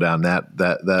 We won't go down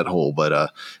that hole.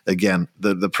 But again,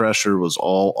 the pressure was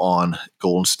all on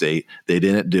Golden State. They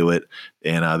didn't do it,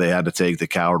 and they had to take the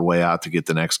coward way out to get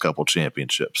the next couple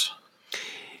championships.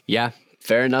 Yeah.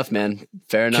 Fair enough, man.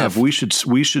 Fair enough. Kev,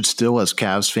 we should still, as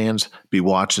Cavs fans, be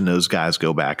watching those guys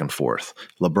go back and forth.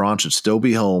 LeBron should still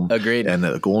be home. Agreed. And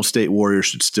the Golden State Warriors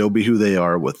should still be who they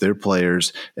are with their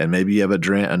players. And maybe you have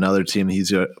another team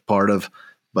he's a part of,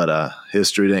 but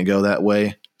history didn't go that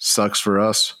way. Sucks for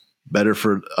us. Better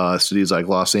for cities like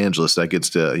Los Angeles that gets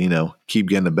to keep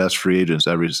getting the best free agents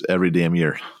every damn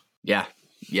year. Yeah.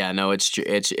 Yeah, no, it's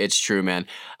true, man.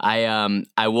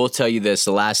 I will tell you this.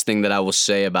 The last thing that I will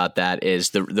say about that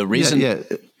is the reason. Yeah.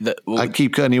 I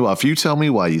keep cutting you off. You tell me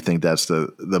why you think that's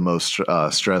the most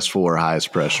stressful or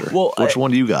highest pressure. Well, which one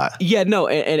do you got? Yeah, no,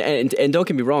 and don't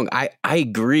get me wrong. I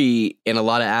agree in a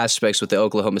lot of aspects with the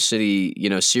Oklahoma City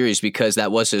series because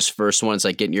that was his first one. It's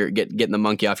like getting the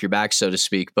monkey off your back, so to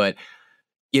speak. But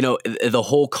the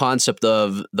whole concept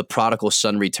of the prodigal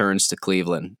son returns to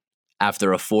Cleveland.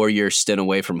 After a 4-year stint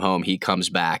away from home, he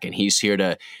comes back and he's here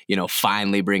to,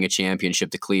 finally bring a championship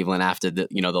to Cleveland after the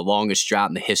longest drought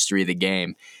in the history of the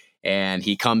game. And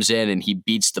he comes in and he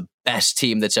beats the best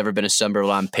team that's ever been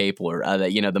assembled on paper,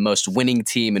 the most winning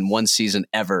team in one season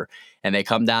ever. And they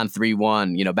come down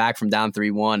 3-1, back from down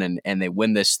 3-1 and they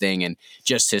win this thing. And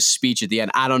just his speech at the end,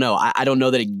 I don't know. I don't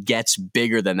know that it gets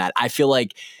bigger than that. I feel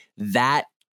like that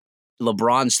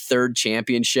LeBron's third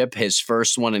championship, his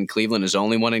first one in Cleveland, his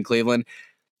only one in Cleveland,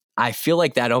 I feel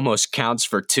like that almost counts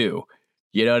for two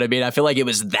You know what I mean? I feel like it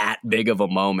was that big of a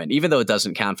moment, even though it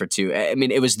doesn't count for two. I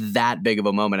mean, it was that big of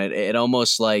a moment. It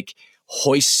almost like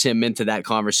hoists him into that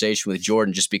conversation with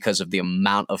Jordan just because of the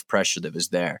amount of pressure that was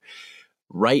there.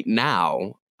 Right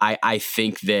now, I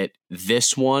think that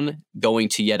this one going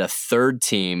to yet a third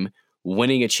team,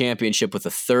 winning a championship with a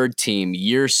third team,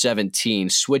 year 17,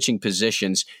 switching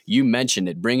positions. You mentioned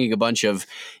it, bringing a bunch of,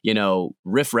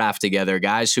 riffraff together,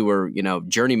 guys who were,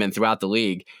 journeymen throughout the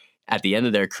league at the end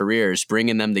of their careers,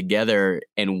 bringing them together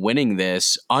and winning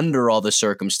this under all the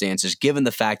circumstances, given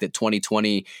the fact that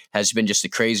 2020 has been just a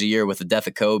crazy year with the death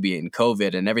of Kobe and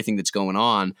COVID and everything that's going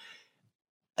on.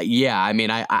 Yeah, I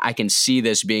mean, I can see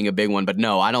this being a big one, but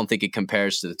no, I don't think it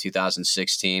compares to the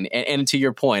 2016. And to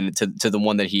your point, to the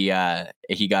one that he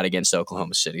got against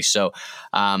Oklahoma City. So,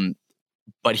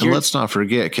 but here, let's not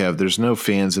forget, Kev, there's no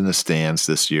fans in the stands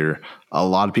this year. A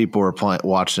lot of people are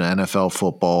watching NFL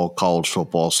football, college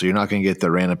football, so you're not going to get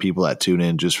the random people that tune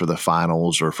in just for the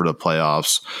finals or for the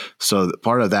playoffs. So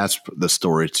part of that's the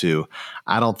story too.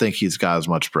 I don't think he's got as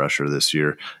much pressure this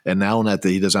year. And now that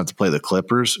he doesn't have to play the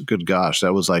Clippers, good gosh,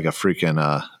 that was like a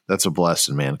freaking that's a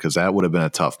blessing, man, because that would have been a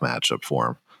tough matchup for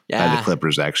him. Yeah. Had the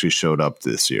Clippers actually showed up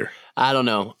this year. I don't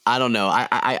know.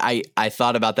 I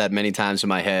thought about that many times in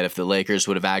my head. If the Lakers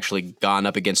would have actually gone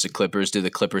up against the Clippers, do the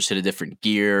Clippers hit a different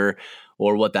gear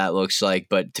or what that looks like?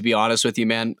 But to be honest with you,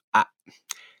 man, I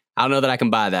don't know that I can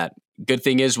buy that. Good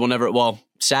thing is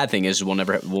sad thing is we'll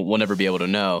never be able to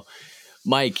know.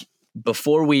 Mike,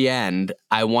 before we end,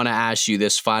 I want to ask you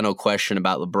this final question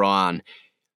about LeBron.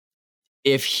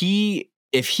 If he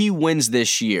wins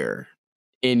this year,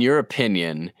 in your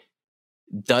opinion,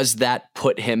 does that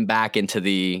put him back into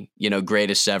the,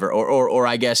 greatest ever, or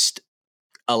I guess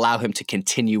allow him to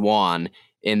continue on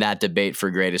in that debate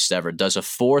for greatest ever? Does a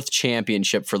fourth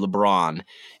championship for LeBron,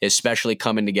 especially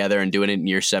coming together and doing it in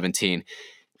year 17,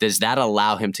 does that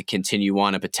allow him to continue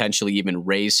on and potentially even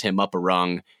raise him up a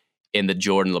rung in the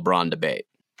Jordan-LeBron debate?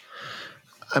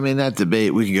 I mean, that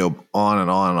debate we can go on and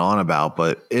on and on about,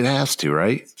 but it has to,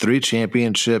 right? 3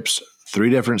 championships, 3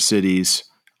 different cities,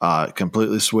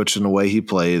 completely switching the way he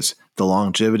plays, the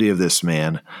longevity of this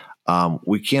man.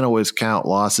 We can't always count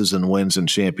losses and wins and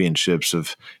championships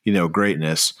of,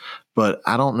 greatness, but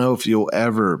I don't know if you'll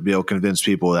ever be able to convince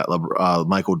people that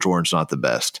Michael Jordan's not the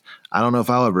best. I don't know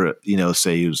if I'll ever,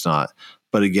 say he was not.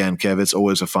 But again, Kev, it's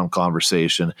always a fun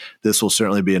conversation. This will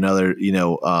certainly be another,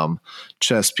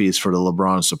 chess piece for the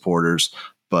LeBron supporters.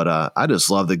 But I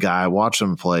just love the guy. Watch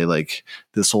him play like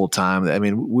this whole time. I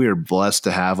mean, we're blessed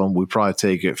to have him. We probably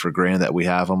take it for granted that we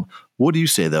have him. What do you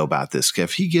say, though, about this, Kev?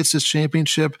 If he gets this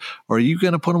championship, are you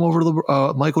going to put him over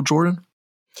to Michael Jordan?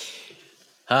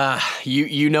 I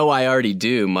already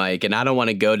do, Mike, and I don't want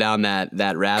to go down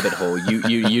that rabbit hole.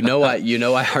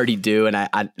 I already do, and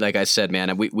I like I said,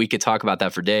 man, we could talk about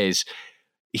that for days.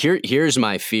 Here's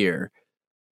my fear.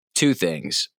 2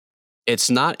 things. It's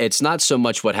not so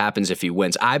much what happens if he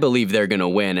wins. I believe they're going to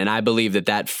win, and I believe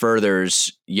that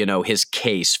furthers, his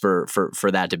case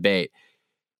for that debate.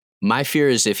 My fear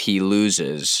is if he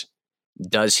loses,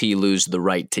 does he lose the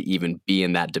right to even be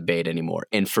in that debate anymore?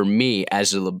 And for me,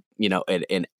 as an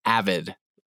avid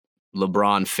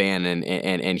LeBron fan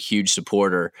and huge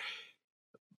supporter,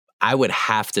 I would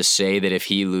have to say that if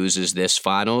he loses this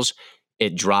finals,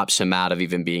 it drops him out of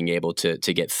even being able to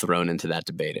get thrown into that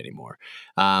debate anymore.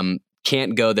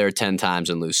 Can't go there 10 times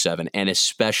and lose 7. And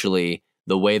especially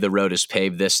the way the road is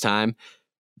paved this time,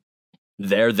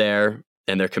 they're there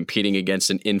and they're competing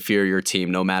against an inferior team,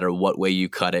 no matter what way you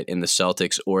cut it, in the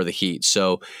Celtics or the Heat.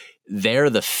 So they're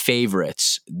the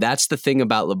favorites. That's the thing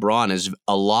about LeBron, is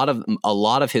a lot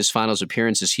of his finals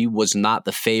appearances, he was not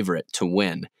the favorite to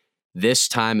win. This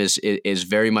time is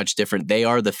very much different. They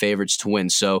are the favorites to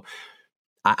win. So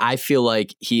I feel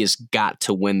like he has got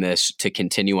to win this to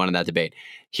continue on in that debate.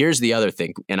 Here's the other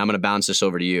thing, and I'm going to bounce this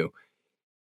over to you.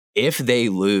 If they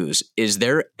lose, is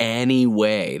there any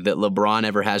way that LeBron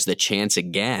ever has the chance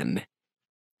again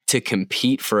to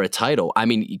compete for a title? I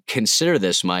mean, consider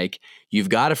this, Mike. You've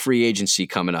got a free agency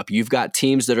coming up. You've got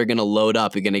teams that are going to load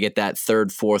up. You're going to get that 3rd,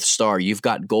 4th star. You've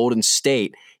got Golden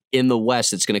State in the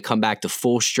West that's going to come back to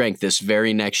full strength this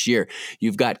very next year.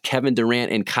 You've got Kevin Durant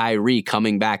and Kyrie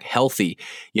coming back healthy,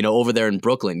 over there in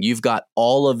Brooklyn. You've got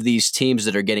all of these teams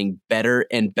that are getting better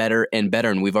and better and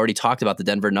better. And we've already talked about the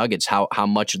Denver Nuggets, how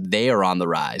much they are on the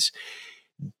rise.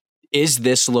 Is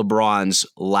this LeBron's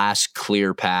last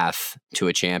clear path to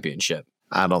a championship?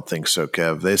 I don't think so,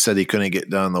 Kev. They said he couldn't get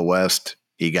done in the West.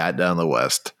 He got done in the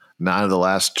West. 9 of the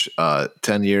last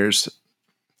 10 years,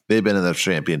 they've been in the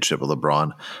championship with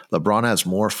LeBron. LeBron has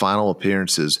more final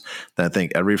appearances than I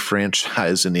think every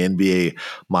franchise in the NBA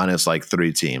minus like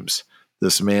 3 teams.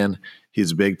 This man,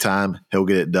 he's big time. He'll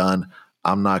get it done.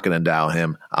 I'm not going to doubt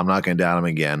him. I'm not going to doubt him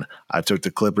again. I took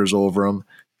the Clippers over him,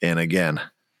 and again,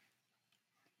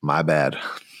 my bad.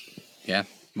 Yeah.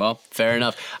 Well, fair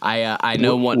enough. I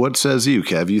know one. What says you,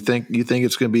 Kev? You think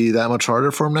it's going to be that much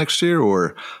harder for him next year,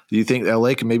 or do you think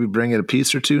LA can maybe bring in a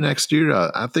piece or two next year?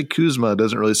 I think Kuzma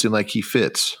doesn't really seem like he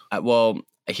fits. Well,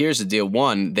 here's the deal.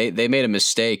 One, they made a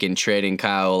mistake in trading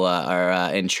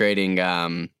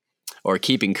or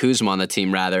keeping Kuzma on the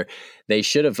team. Rather, they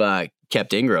should have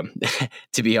kept Ingram.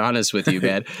 To be honest with you,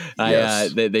 man,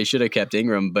 Yes. They should have kept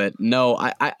Ingram. But no,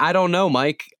 I don't know,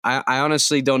 Mike. I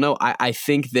honestly don't know. I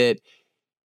think that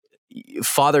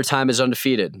Father Time is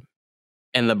undefeated,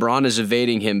 and LeBron is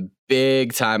evading him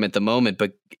big time at the moment.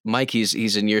 But Mike,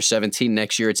 he's in year 17.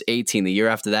 Next year it's 18. The year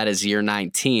after that is year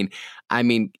 19. I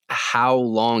mean, how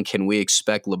long can we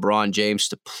expect LeBron James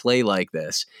to play like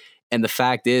this? And the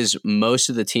fact is, most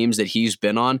of the teams that he's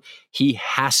been on, he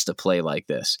has to play like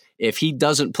this. If he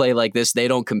doesn't play like this, they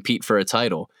don't compete for a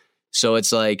title. So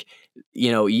it's like,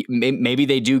 maybe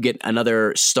they do get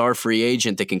another star free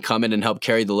agent that can come in and help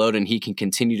carry the load, and he can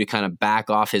continue to kind of back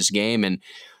off his game and,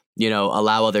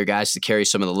 allow other guys to carry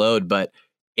some of the load. But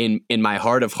in my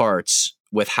heart of hearts,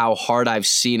 with how hard I've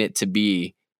seen it to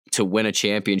be to win a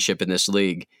championship in this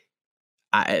league,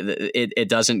 it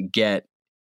doesn't get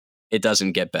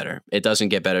better. It doesn't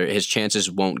get better. His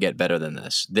chances won't get better than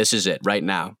this. This is it right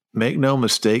now. Make no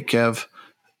mistake, Kev.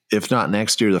 If not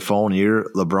next year, the following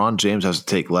year, LeBron James has to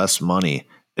take less money,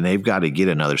 and they've got to get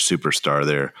another superstar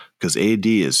there because AD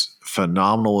is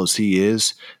phenomenal as he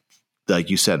is. Like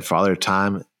you said, Father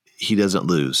Time, he doesn't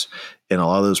lose. And a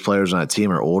lot of those players on that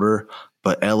team are older,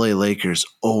 but LA Lakers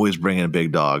always bring in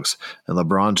big dogs. And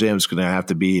LeBron James is going to have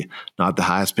to be not the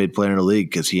highest paid player in the league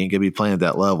because he ain't going to be playing at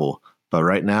that level. But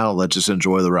right now, let's just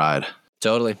enjoy the ride.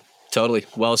 Totally.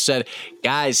 Well said.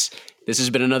 Guys, this has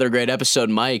been another great episode,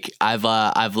 Mike. I've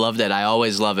loved it. I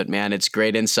always love it, man. It's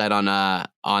great insight on the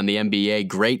NBA.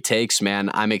 Great takes, man.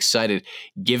 I'm excited.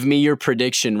 Give me your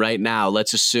prediction right now.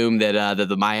 Let's assume that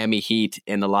the Miami Heat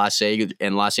and the Los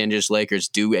Angeles Lakers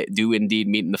do indeed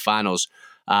meet in the finals.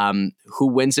 Who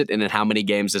wins it, and in how many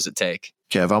games does it take?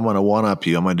 Kev, I'm going to one-up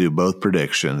you. I'm going to do both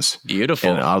predictions. Beautiful.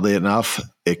 And oddly enough,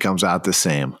 it comes out the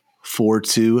same.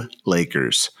 4-2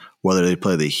 Lakers, whether they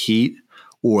play the Heat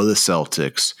or the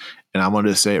Celtics. And I'm going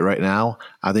to say it right now,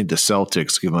 I think the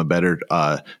Celtics give them a better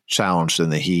challenge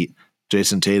than the Heat.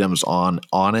 Jason Tatum's on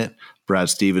it. Brad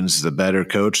Stevens is a better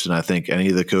coach than I think any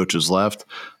of the coaches left.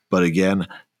 But again,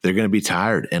 they're going to be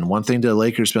tired. And one thing the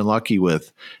Lakers been lucky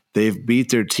with, they've beat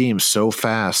their team so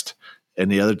fast, and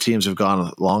the other teams have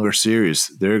gone longer series.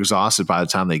 They're exhausted by the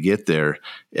time they get there.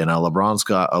 And LeBron's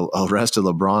got a rest of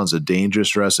LeBron's a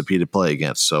dangerous recipe to play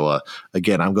against. So,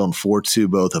 again, I'm going 4-2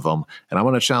 both of them. And I'm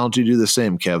going to challenge you to do the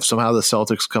same, Kev. Somehow the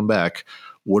Celtics come back.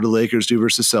 What do the Lakers do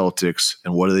versus the Celtics,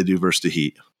 and what do they do versus the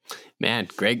Heat? Man,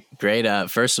 great.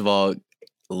 First of all,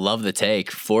 love the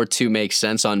take. 4-2 makes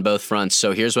sense on both fronts.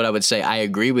 So here's what I would say. I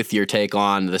agree with your take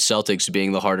on the Celtics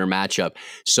being the harder matchup.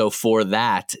 So for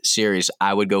that series,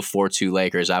 I would go 4-2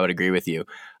 Lakers. I would agree with you.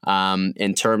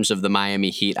 In terms of the Miami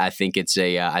Heat, I think it's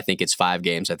 5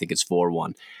 games. I think it's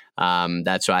 4-1.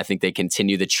 That's why I think they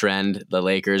continue the trend. The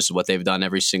Lakers, what they've done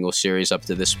every single series up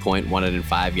to this point, won it in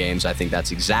 5 games. I think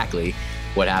that's exactly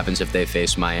what happens if they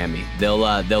face Miami.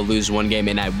 They'll lose one game,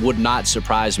 and it would not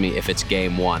surprise me if it's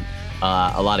game 1.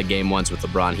 A lot of game ones with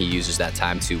LeBron, he uses that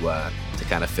time to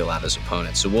kind of fill out his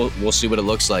opponent. So we'll see what it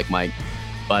looks like, Mike.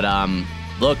 But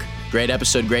look, great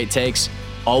episode, great takes.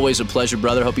 Always a pleasure,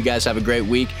 brother. Hope you guys have a great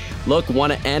week. Look,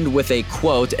 want to end with a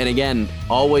quote. And again,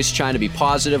 always trying to be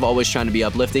positive, always trying to be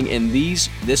uplifting. And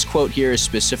this quote here is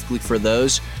specifically for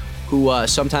those who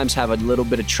sometimes have a little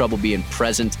bit of trouble being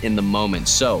present in the moment.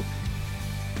 So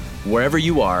wherever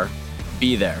you are,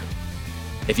 be there.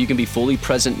 If you can be fully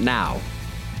present now,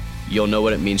 you'll know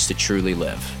what it means to truly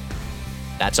live.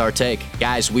 That's our take.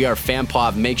 Guys, we are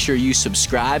FanPov. Make sure you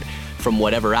subscribe from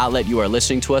whatever outlet you are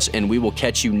listening to us, and we will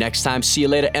catch you next time. See you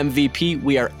later, MVP.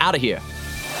 We are out of here.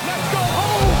 Let's go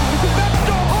home! Let's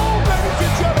go home, ladies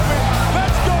and gentlemen!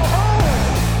 Let's go home!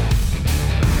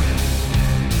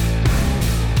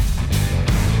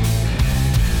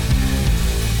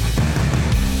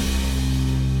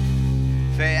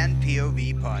 Fan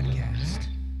POV Podcast.